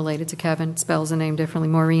 not related to Kevin, spells the name differently,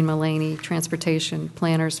 Maureen Mullaney, transportation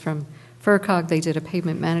planners from FERCog. They did a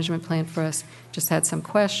pavement management plan for us, just had some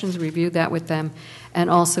questions, reviewed that with them, and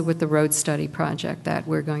also with the road study project that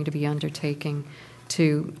we're going to be undertaking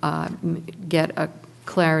to get a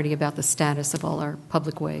clarity about the status of all our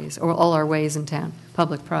public ways, or all our ways in town,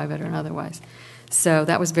 public, private, and otherwise. So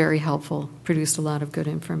that was very helpful, produced a lot of good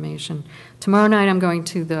information. Tomorrow night I'm going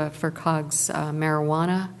to the FERCog's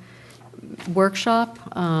marijuana workshop.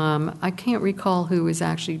 I can't recall who is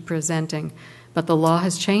actually presenting, but the law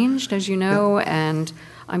has changed, as you know, and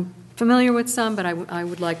I'm familiar with some, but I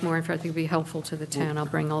would like more info. I think it would be helpful to the town. I'll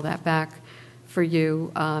bring all that back for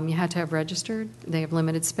you. You had to have registered. They have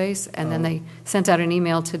limited space. And then they sent out an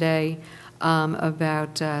email today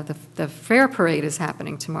about the fair parade is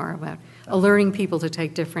happening tomorrow, about alerting people to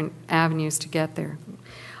take different avenues to get there.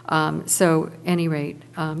 So, at any rate,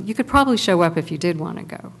 you could probably show up if you did want to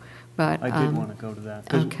go. But I did want to go to that.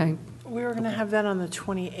 'cause okay. We were going to have that on the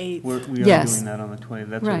 28th. We are Yes. doing that on the 20th.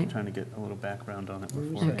 That's what I'm Right. trying to get a little background on it Where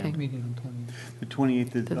was before. Okay. that meeting on 20? The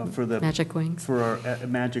 28th is The for the. Magic Wings. For our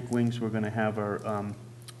Magic Wings, we're going to have our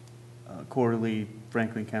quarterly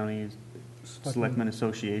Franklin County Selectmen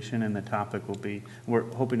Association, and the topic will be, we're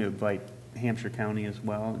hoping to invite Hampshire County as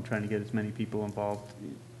well, and trying to get as many people involved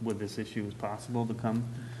with this issue as possible to come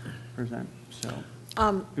present. So,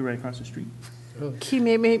 be right across the street. Key,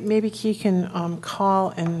 maybe Key can call,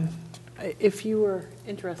 and if you were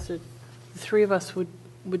interested, the three of us would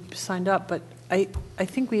signed up, but I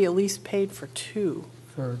think we at least paid for two.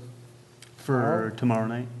 For tomorrow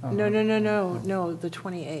night? No, the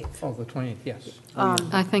 28th. Oh, the 20th, yes.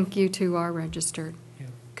 I think you two are registered.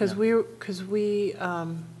 Because we,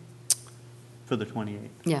 For the 28th.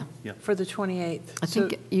 Yeah. Yeah. for the 28th. I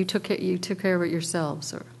think you took care of it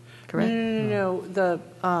yourselves, or correct? No, the,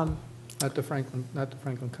 Not the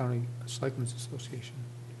Franklin County Selectmen's Association.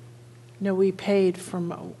 no, we paid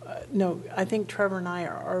from, no, I think Trevor and I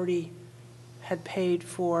already had paid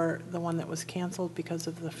for the one that was canceled because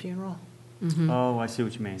of the funeral. Oh, I see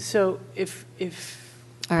what you mean. So if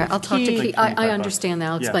All right, I'll talk to Key- Key. I understand that.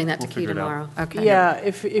 I'll Yeah, explain that to we'll Key figure it out. tomorrow. Okay. Yeah,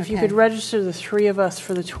 if you Okay. could register the three of us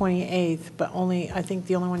for the 28th, but I think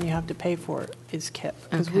the only one you have to pay for is Kip.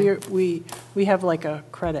 Because Okay. we have like a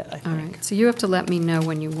credit, I think. All right, so you have to let me know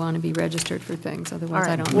when you want to be registered for things, All otherwise I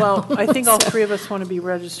right, don't know. well, I think all three of us want to be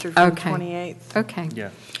registered for the Okay. 28th, Okay. Yeah.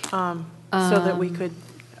 so that we could,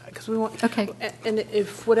 because we want. Okay. And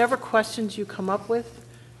if whatever questions you come up with,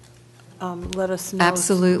 let us know.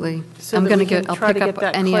 Absolutely. So I'm that going we to can get, I'll try to pick get up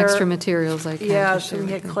that any clear- extra materials I can. Yeah, to so share we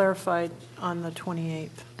can with get you. clarified on the 28th.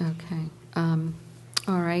 Okay.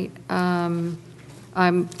 All right. And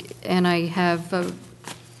I have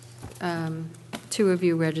two of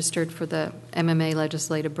you registered for the MMA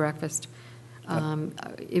Legislative Breakfast.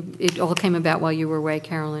 It all came about while you were away,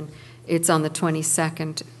 Carolyn. It's on the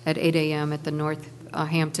 22nd at 8 a.m. at the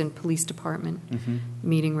Northampton Police Department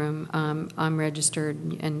meeting room. I'm registered,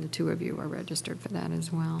 and the two of you are registered for that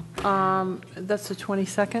as well. That's the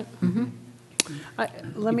 22nd?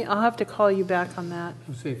 I'll have to call you back on that.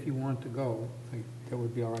 I'll say if you want to go, that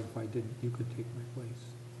would be all right if I did, you could take my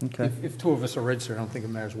place. Okay. If two of us are registered, I don't think it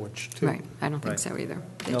matters which two. Right. I don't think Right. so either.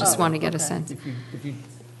 I No. just want to get a Okay. sense. If you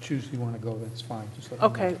choose you want to go, that's fine. Just let me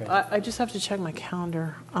know. Okay, I just have to check my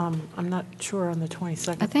calendar. I'm not sure on the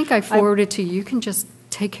 22nd. I think I forwarded to you. You can just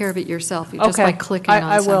take care of it yourself, just by clicking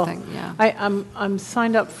I on will. something. Yeah. I'm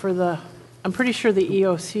signed up for the I'm pretty sure the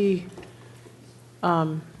EOC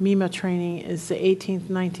MEMA training is the 18th,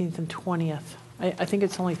 19th, and 20th. I think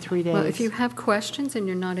it's only 3 days. Well, if you have questions and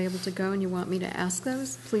you're not able to go and you want me to ask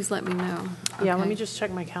those, please let me know. Yeah, let Okay. me just check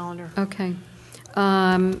my calendar. Okay.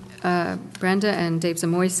 Brenda and Dave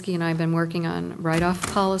Zamoyski and I have been working on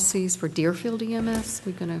write-off policies for Deerfield EMS.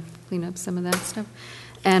 We're going to clean up some of that stuff.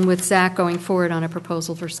 And with Zach going forward on a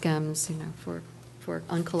proposal for SCEMS, for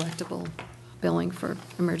uncollectible billing for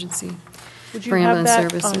emergency Would you for have ambulance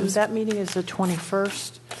that, services. that meeting is the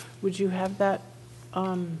 21st. Would you have that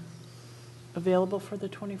available for the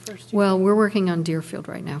 21st? do you Well, think? we're working on Deerfield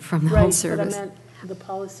right now from the Right, health but service. I meant the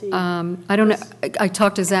policy. I don't know. I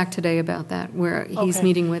talked to Zach today about that, where he's Okay.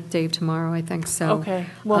 meeting with Dave tomorrow, I think, so. Okay,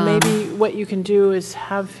 well, maybe what you can do is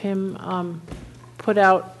have him put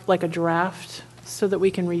out like a draft so that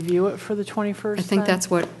we can review it for the 21st. I think then? that's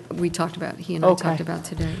what we talked about, he and I Okay. talked about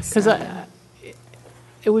today. Because so-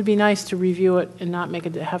 it would be nice to review it and not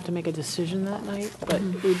have to make a decision that night, but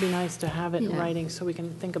Mm-hmm. it would be nice to have it in Yeah. writing so we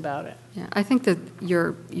can think about it. Yeah, I think that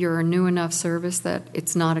you're a new enough service that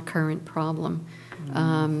it's not a current problem,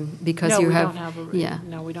 because you have.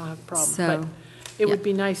 No, we don't have a problem. So, But it would yeah.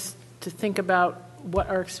 be nice to think about what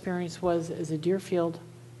our experience was as a Deerfield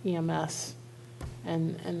EMS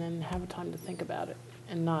and then have time to think about it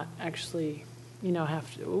and not actually,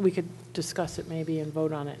 we could discuss it maybe and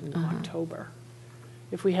vote on it in Uh-huh. October.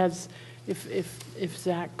 If we had, if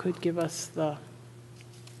Zach could give us I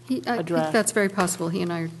a think draft. that's very possible, he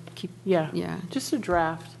and I keep, Yeah. yeah. Just a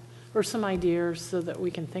draft or some ideas so that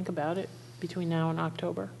we can think about it between now and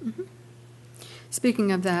October.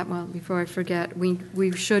 Speaking of that, well, before I forget,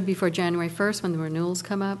 we should, before January 1st, when the renewals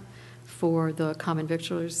come up for the common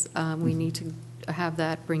victualers, we need to have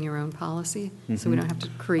that bring your own policy, so we don't have to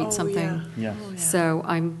create Oh, something. Yeah. Oh, yeah.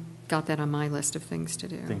 So got that on my list of things to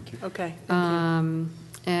do. Thank you. Okay, thank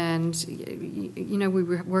And, we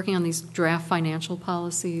were working on these draft financial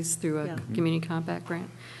policies through a Yeah. community compact grant.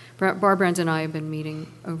 Barbara and I have been meeting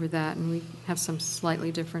over that, and we have some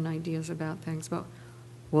slightly different ideas about things, but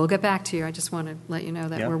we'll get back to you. I just want to let you know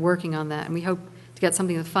that Yeah. we're working on that, and we hope to get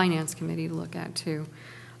something to the Finance Committee to look at, too.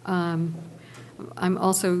 I'm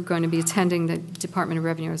also going to be attending the Department of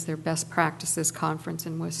Revenue as their Best Practices Conference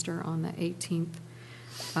in Worcester on the 18th.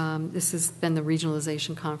 This has been the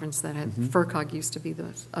regionalization conference that FERCOG used to be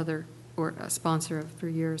the other a sponsor of for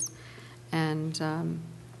years, and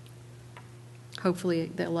hopefully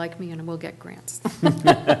they'll like me and we'll get grants.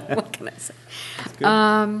 What can I say?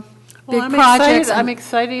 Well, Big I'm projects. excited, I'm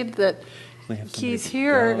excited that We have somebody he's to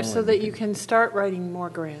here go so and- that you can start writing more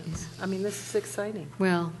grants. I mean, this is exciting.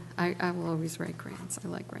 Well, I will always write grants. I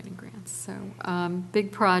like writing grants. So,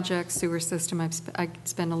 big projects, sewer system. I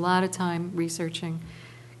spend a lot of time researching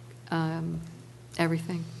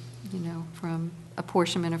everything, from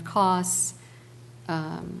apportionment of costs,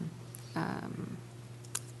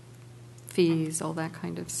 fees, all that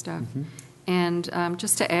kind of stuff. And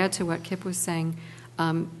just to add to what Kip was saying,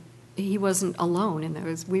 he wasn't alone in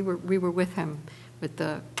those. We were with him with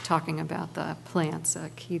talking about the plants.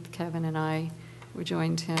 Keith, Kevin, and I, we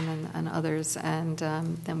joined him and others, and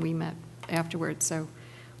then we met afterwards. So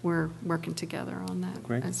we're working together on that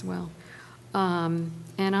Great. as well. And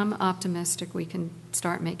I'm optimistic we can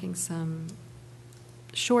start making some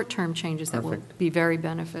short-term changes that will Perfect. be very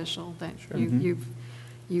beneficial that Sure.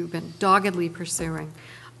 you've been doggedly pursuing.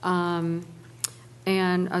 And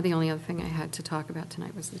the only other thing I had to talk about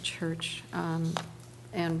tonight was the church,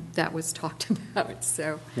 and that was talked about.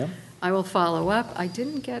 So Yep. I will follow up. I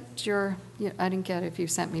didn't get I didn't get it if you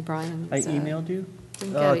sent me Brian's. I emailed you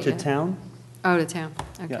didn't get it to yet. town. Oh, to town.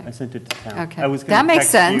 Okay. Yeah, I sent it to town. Okay. I was That gonna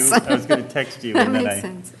makes text sense. you- I was going to text you. That and then makes I-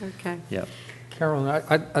 sense. Okay. Yeah. Carolyn,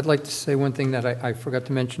 I'd like to say one thing that I forgot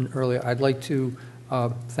to mention earlier. I'd like to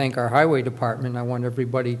thank our highway department. I want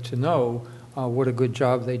everybody to know what a good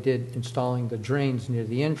job they did installing the drains near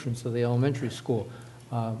the entrance of the elementary school.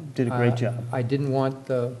 Did a great job. I didn't want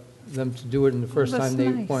them to do it in the first that's time. They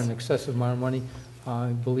nice. want an excessive amount of money. I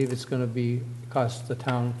believe it's going to cost the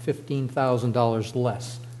town $15,000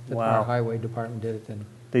 less if Wow. our highway department did it than.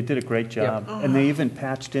 They did a great job. And they even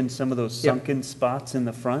patched in some of those Yeah. sunken spots in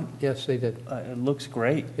the front. Yes, they did. It looks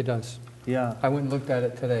great. It does. Yeah. I went and looked at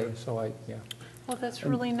it today, so Well, that's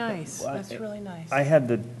really nice. Well, That's really nice. I had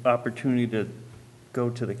the opportunity to go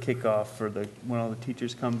to the kickoff for when all the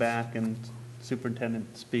teachers come back and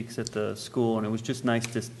superintendent speaks at the school, and it was just nice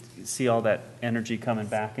to see all that energy coming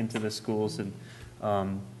back into the schools, and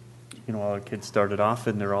all our kids started off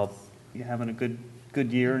and they're all having a good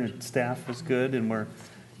year, and staff was good, and we're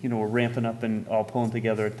ramping up and all pulling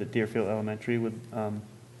together at the Deerfield Elementary with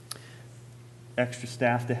extra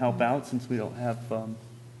staff to help out since we don't have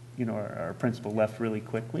our principal left really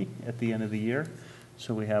quickly at the end of the year.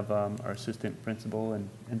 So we have our assistant principal and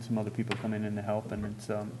some other people come in to help, and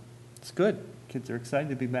it's good. Kids are excited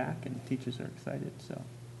to be back, and teachers are excited, so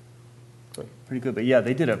pretty good. But yeah,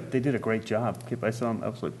 they did a great job. If I saw them, I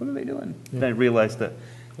was like, what are they doing? Yeah. Then I realized that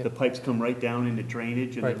the pipes come right down into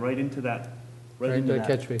drainage and then Right. right into that. Right into the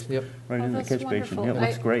catch basin, yep. Right into the that's catch basin. wonderful. Yeah, it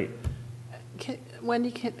looks great.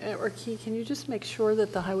 Wendy, or Key, can you just make sure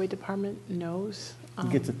that the highway department knows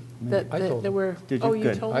Gets a- that I told that we're? Did you? Oh, you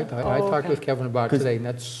Good. told I him? I Oh, talked okay. with Kevin about it 'Cause- today, and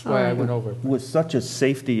that's why I Alright. went over it. It was such a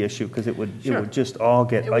safety issue because it Sure. would just all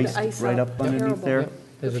get It would iced ice right out. up underneath Terrible. there. Yep.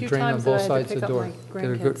 There's a few drain on times that I both had to sides of pick the up door. my Did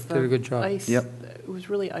a grandkids, good the job. ice, Yep. It was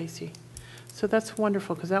really icy. So that's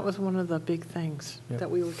wonderful, because that was one of the big things Yep.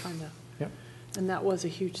 that we were trying to, Yep. and that was a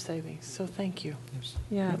huge savings, so thank you. Yes.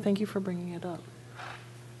 Yeah, thank you for bringing it up.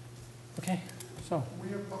 Okay, so.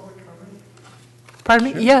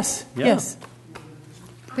 Pardon me? Yes, Yeah. yes.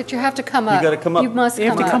 But you have to come up. gotta come up. You must You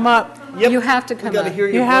have to come up. Yep. You have to We come gotta up. hear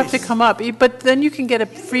your You have to voice. come up, but then you can get a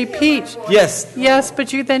free peach. Yes, Yes, but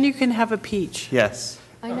then you can have a peach. yes.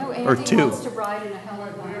 I know Or Andy two. wants to ride in a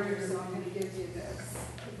helicopter, so I'm going to give you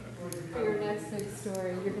this. For your next big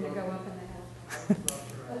story, you're going to go up in the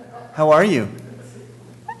helicopter. How are you?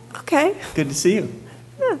 Okay. Good to see you.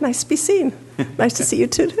 Yeah, nice to be seen. Nice to see you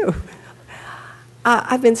too.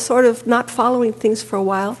 I've been sort of not following things for a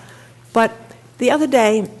while, but the other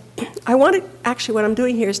day, actually what I'm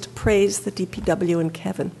doing here is to praise the DPW and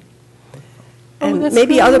Kevin. And that's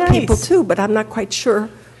maybe really other nice. people too, but I'm not quite sure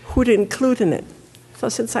who to include in it. So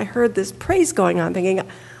since I heard this praise going on, thinking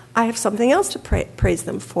I have something else to praise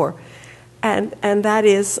them for, and that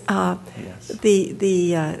is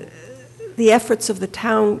the efforts of the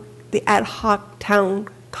town, the ad hoc town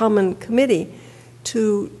common committee,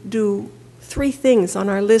 to do 3 things on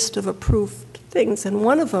our list of approved things, and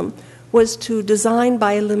one of them was to design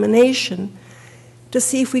by elimination to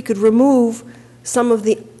see if we could remove some of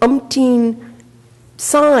the umpteen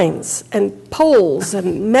signs and poles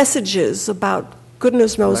and messages about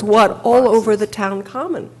goodness knows what all over the town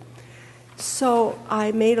common. So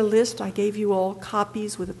I made a list. I gave you all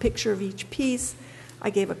copies with a picture of each piece. I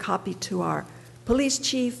gave a copy to our police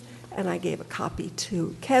chief, and I gave a copy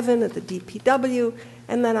to Kevin at the DPW,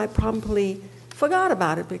 and then I promptly forgot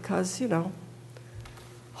about it because,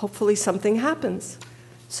 hopefully something happens.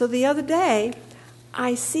 So the other day,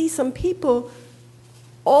 I see some people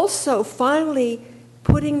also finally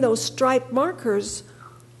putting those striped markers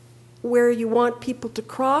where you want people to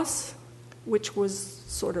cross, which was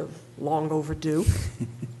sort of long overdue.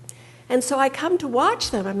 And so I come to watch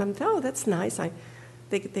them, and I'm, oh, that's nice.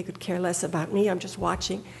 They could care less about me. I'm just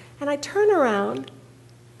watching. And I turn around,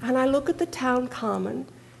 and I look at the town common,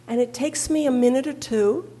 and it takes me a minute or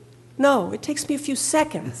two. No, it takes me a few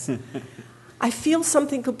seconds. I feel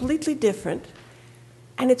something completely different,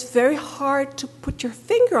 and it's very hard to put your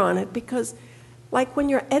finger on it because, like when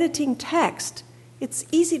you're editing text, it's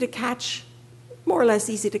easy to catch, more or less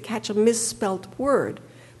easy to catch a misspelt word,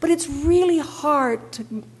 but it's really hard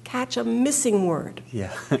to catch a missing word.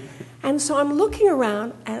 Yeah. And so I'm looking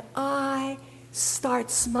around, and I start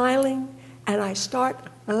smiling, and I start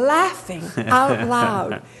laughing out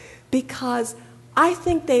loud because I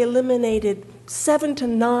think they eliminated 7 to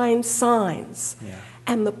 9 signs,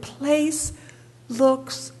 and the place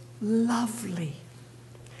looks lovely.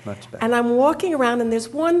 Much better. And I'm walking around, and there's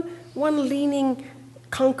one leaning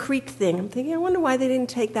concrete thing. I'm thinking, I wonder why they didn't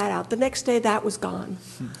take that out. The next day, that was gone.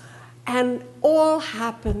 And all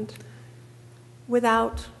happened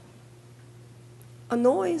without a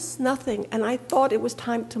noise, nothing. And I thought it was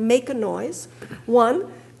time to make a noise.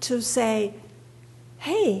 One, to say,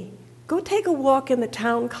 hey, go take a walk in the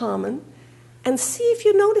town common and see if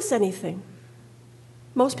you notice anything.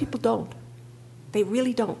 Most people don't. They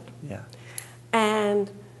really don't. Yeah, And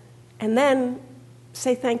then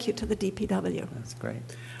say thank you to the DPW. that's great.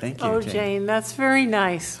 Thank you, Oh, Jane, that's very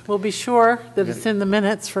nice. We'll be sure that it's in the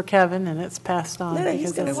minutes for Kevin and it's passed on. No, no,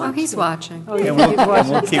 he's because gonna it's- watch. Oh, he's watching. Oh, yeah, And we'll, he's watching. and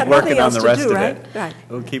we'll keep got working nothing on else the to rest do, of right? it. Right.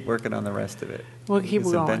 We'll keep working on the rest of it. We'll keep There's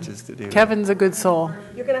some going. benches to do. Kevin's a good soul.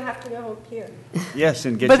 You're going to have to go here. Yes,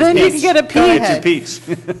 and get But your then you peach. can get a Get peach.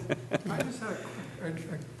 your peach. I just have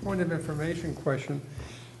a point of information question.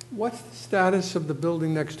 What's the status of the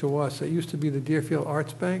building next to us? It used to be the Deerfield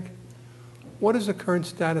Arts Bank. What is the current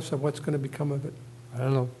status of what's going to become of it? I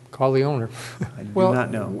don't know, call the owner. I do Well,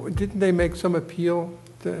 not know. Didn't they make some appeal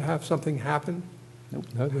to have something happen?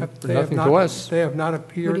 Nothing to us. They have not What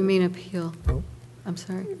appeared? do you mean appeal? Nope. I'm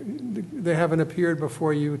sorry. They haven't appeared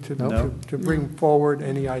before you No. to bring forward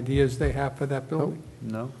any ideas they have for that building?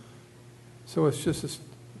 No? So it's just the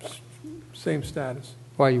same status?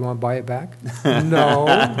 Why, you want to buy it back? No,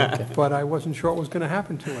 but I wasn't sure what was going to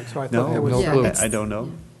happen to it, so I thought No, there was. no clue. I don't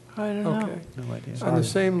know. I don't know. Okay. No idea. On the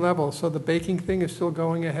same level, so the baking thing is still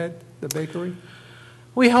going ahead, the bakery?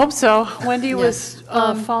 We hope so. Wendy was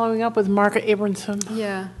Yeah. following up with Mark Abramson.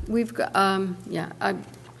 Yeah, we've got,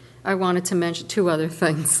 I wanted to mention two other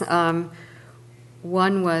things.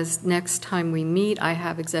 One was, next time we meet, I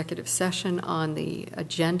have executive session on the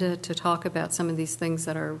agenda to talk about some of these things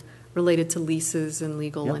that are related to leases and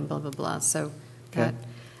legal Yep. and blah, blah, blah. So Okay. that,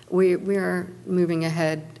 we are moving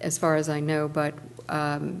ahead as far as I know, but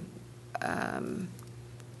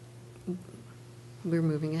we're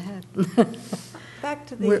moving ahead. Back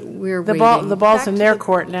to We're The waiting. ball's Back in to their the-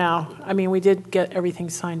 court now. I mean, we did get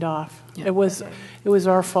everything signed off. Yeah. It was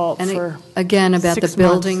our fault And for again, about the 6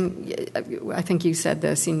 months. building, I think you said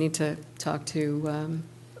this, you need to talk to,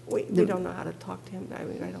 We don't know how to talk to him. I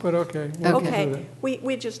mean, I don't. But okay. we'll do Okay, that.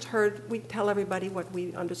 we just heard, we tell everybody what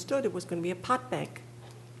we understood, it was going to be a pot bank.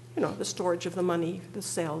 You know, the storage of the money, the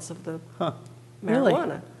sales of the Huh, Really?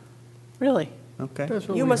 marijuana. Really? okay. That's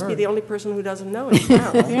what You we must be heard. the only person who doesn't know it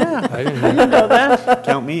now. Yeah. I didn't I didn't know that.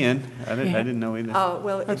 Count me in. I didn't know either.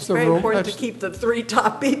 Well, That's it's the very rule. important to That's- keep the three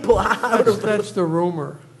top people out of the. That's the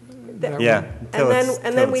rumor. that Yeah. And then,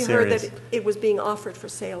 till we it's heard that serious. it was being offered for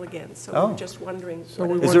sale again, so Oh. we're just wondering. So what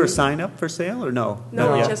we it Is was. there a sign up for sale or no? No,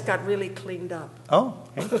 Not it yet? just got really cleaned up. Oh,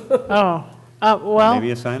 hey, Oh, well. maybe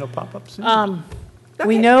a sign will pop up soon.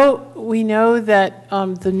 We Okay. know that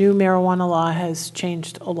the new marijuana law has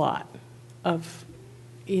changed a lot of,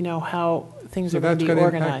 how things So are going that's to be going to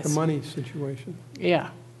impact organized. the money situation. Yeah.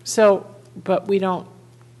 So, but we don't,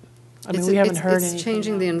 we haven't heard anything. It's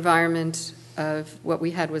changing the environment of what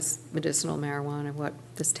we had was medicinal marijuana, what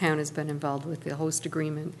this town has been involved with, the host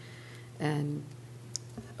agreement, and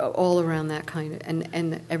all around that kind of,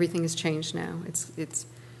 and everything has changed now. It's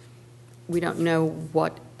we don't know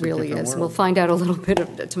what really different is. world. We'll find out a little bit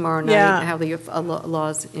of tomorrow night, Yeah. how the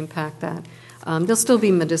laws impact that. There'll still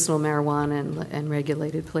be medicinal marijuana and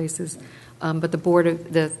regulated places, but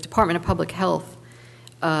the Department of Public Health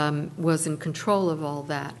was in control of all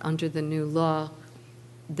that. Under the new law,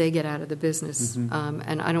 they get out of the business.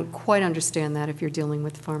 And I don't quite understand that if you're dealing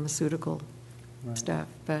with pharmaceutical stuff.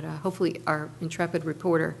 But hopefully our intrepid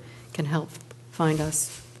reporter can help find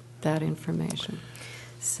us that information.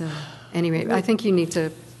 So anyway, I think you need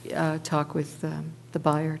to talk with the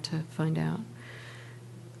buyer to find out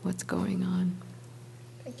what's going on.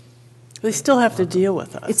 They still have to deal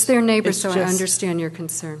with us. It's their neighbor, It's so I just- understand your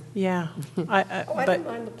concern. Yeah. I But, didn't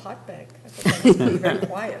mind the pot bank. I thought that was very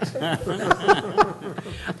quiet.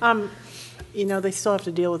 they still have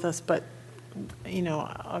to deal with us, but,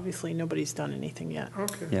 obviously nobody's done anything yet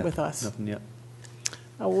Okay. Yeah, with us. Nothing yet.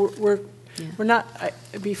 We're not,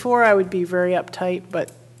 before I would be very uptight,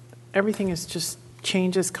 but everything is just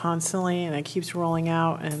changes constantly and it keeps rolling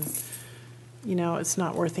out and, it's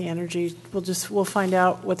not worth the energy. We'll find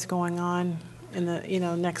out what's going on in the,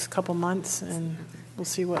 next couple months and we'll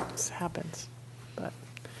see what happens. But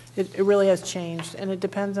it really has changed and it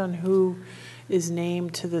depends on who is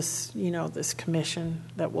named to this, this commission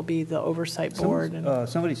that will be the oversight board. And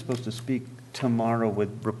Somebody's supposed to speak tomorrow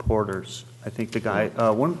with reporters. I think the guy,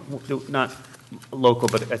 not local,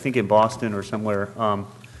 but I think in Boston or somewhere,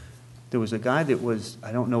 there was a guy that was,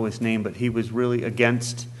 I don't know his name, but he was really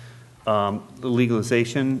against the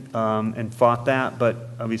legalization and fought that, but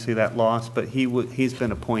obviously that lost. But he's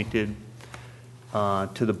been appointed to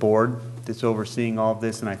the board that's overseeing all of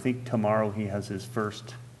this, and I think tomorrow he has his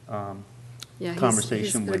first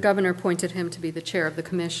conversation The with. governor appointed him to be the chair of the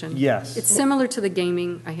commission. Yes. It's similar to the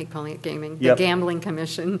gaming, I hate calling it gaming, the Yep. gambling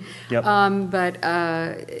commission. Yep. But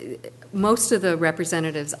most of the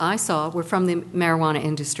representatives I saw were from the marijuana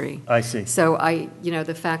industry. I see. So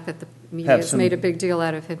the fact that the media Have has some- made a big deal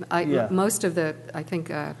out of him, Yeah. most of I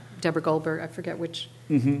think Deborah Goldberg, I forget which,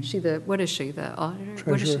 what is she, the auditor?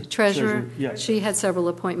 What is she? Treasurer. Treasurer. Yeah. She had several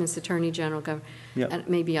appointments, attorney general, governor. Yep. And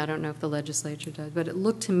maybe, I don't know if the legislature does, but it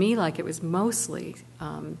looked to me like it was mostly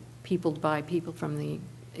peopled by people from the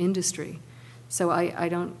industry. So I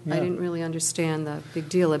didn't really understand the big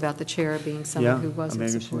deal about the chair being someone who wasn't I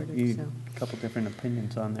guess supportive. you- So, a couple different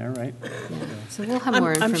opinions on there, right? yeah. So we'll have more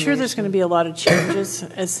I'm information. sure there's going to be a lot of changes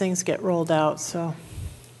as things get rolled out, so,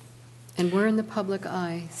 And we're in the public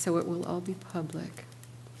eye, so it will all be public.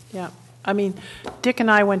 yeah. Dick and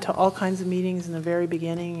I went to all kinds of meetings in the very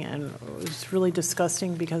beginning, and it was really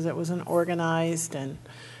disgusting because it wasn't organized, and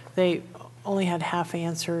they only had half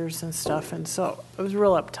answers and stuff, and so I was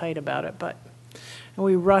real uptight about it, and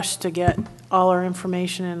we rushed to get all our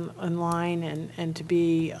information in line and to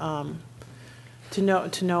be, to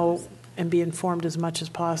know and be informed as much as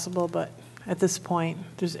possible, but at this point.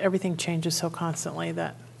 Everything changes so constantly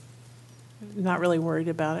that I'm not really worried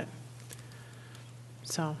about it.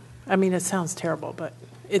 So, I mean, it sounds terrible, but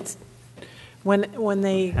it's, when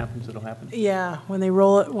they, Happens, it'll happen. yeah, when they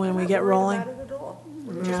roll it, when we get rolling. I'm not worried about it at all.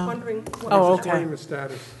 We're just Yeah. wondering what Oh, Just okay. wanting the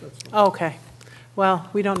status, that's all. Okay. Well,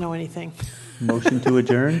 we don't know anything. Motion to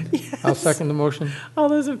adjourn? I'll second the motion. All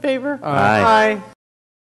those in favor? Aye. Aye.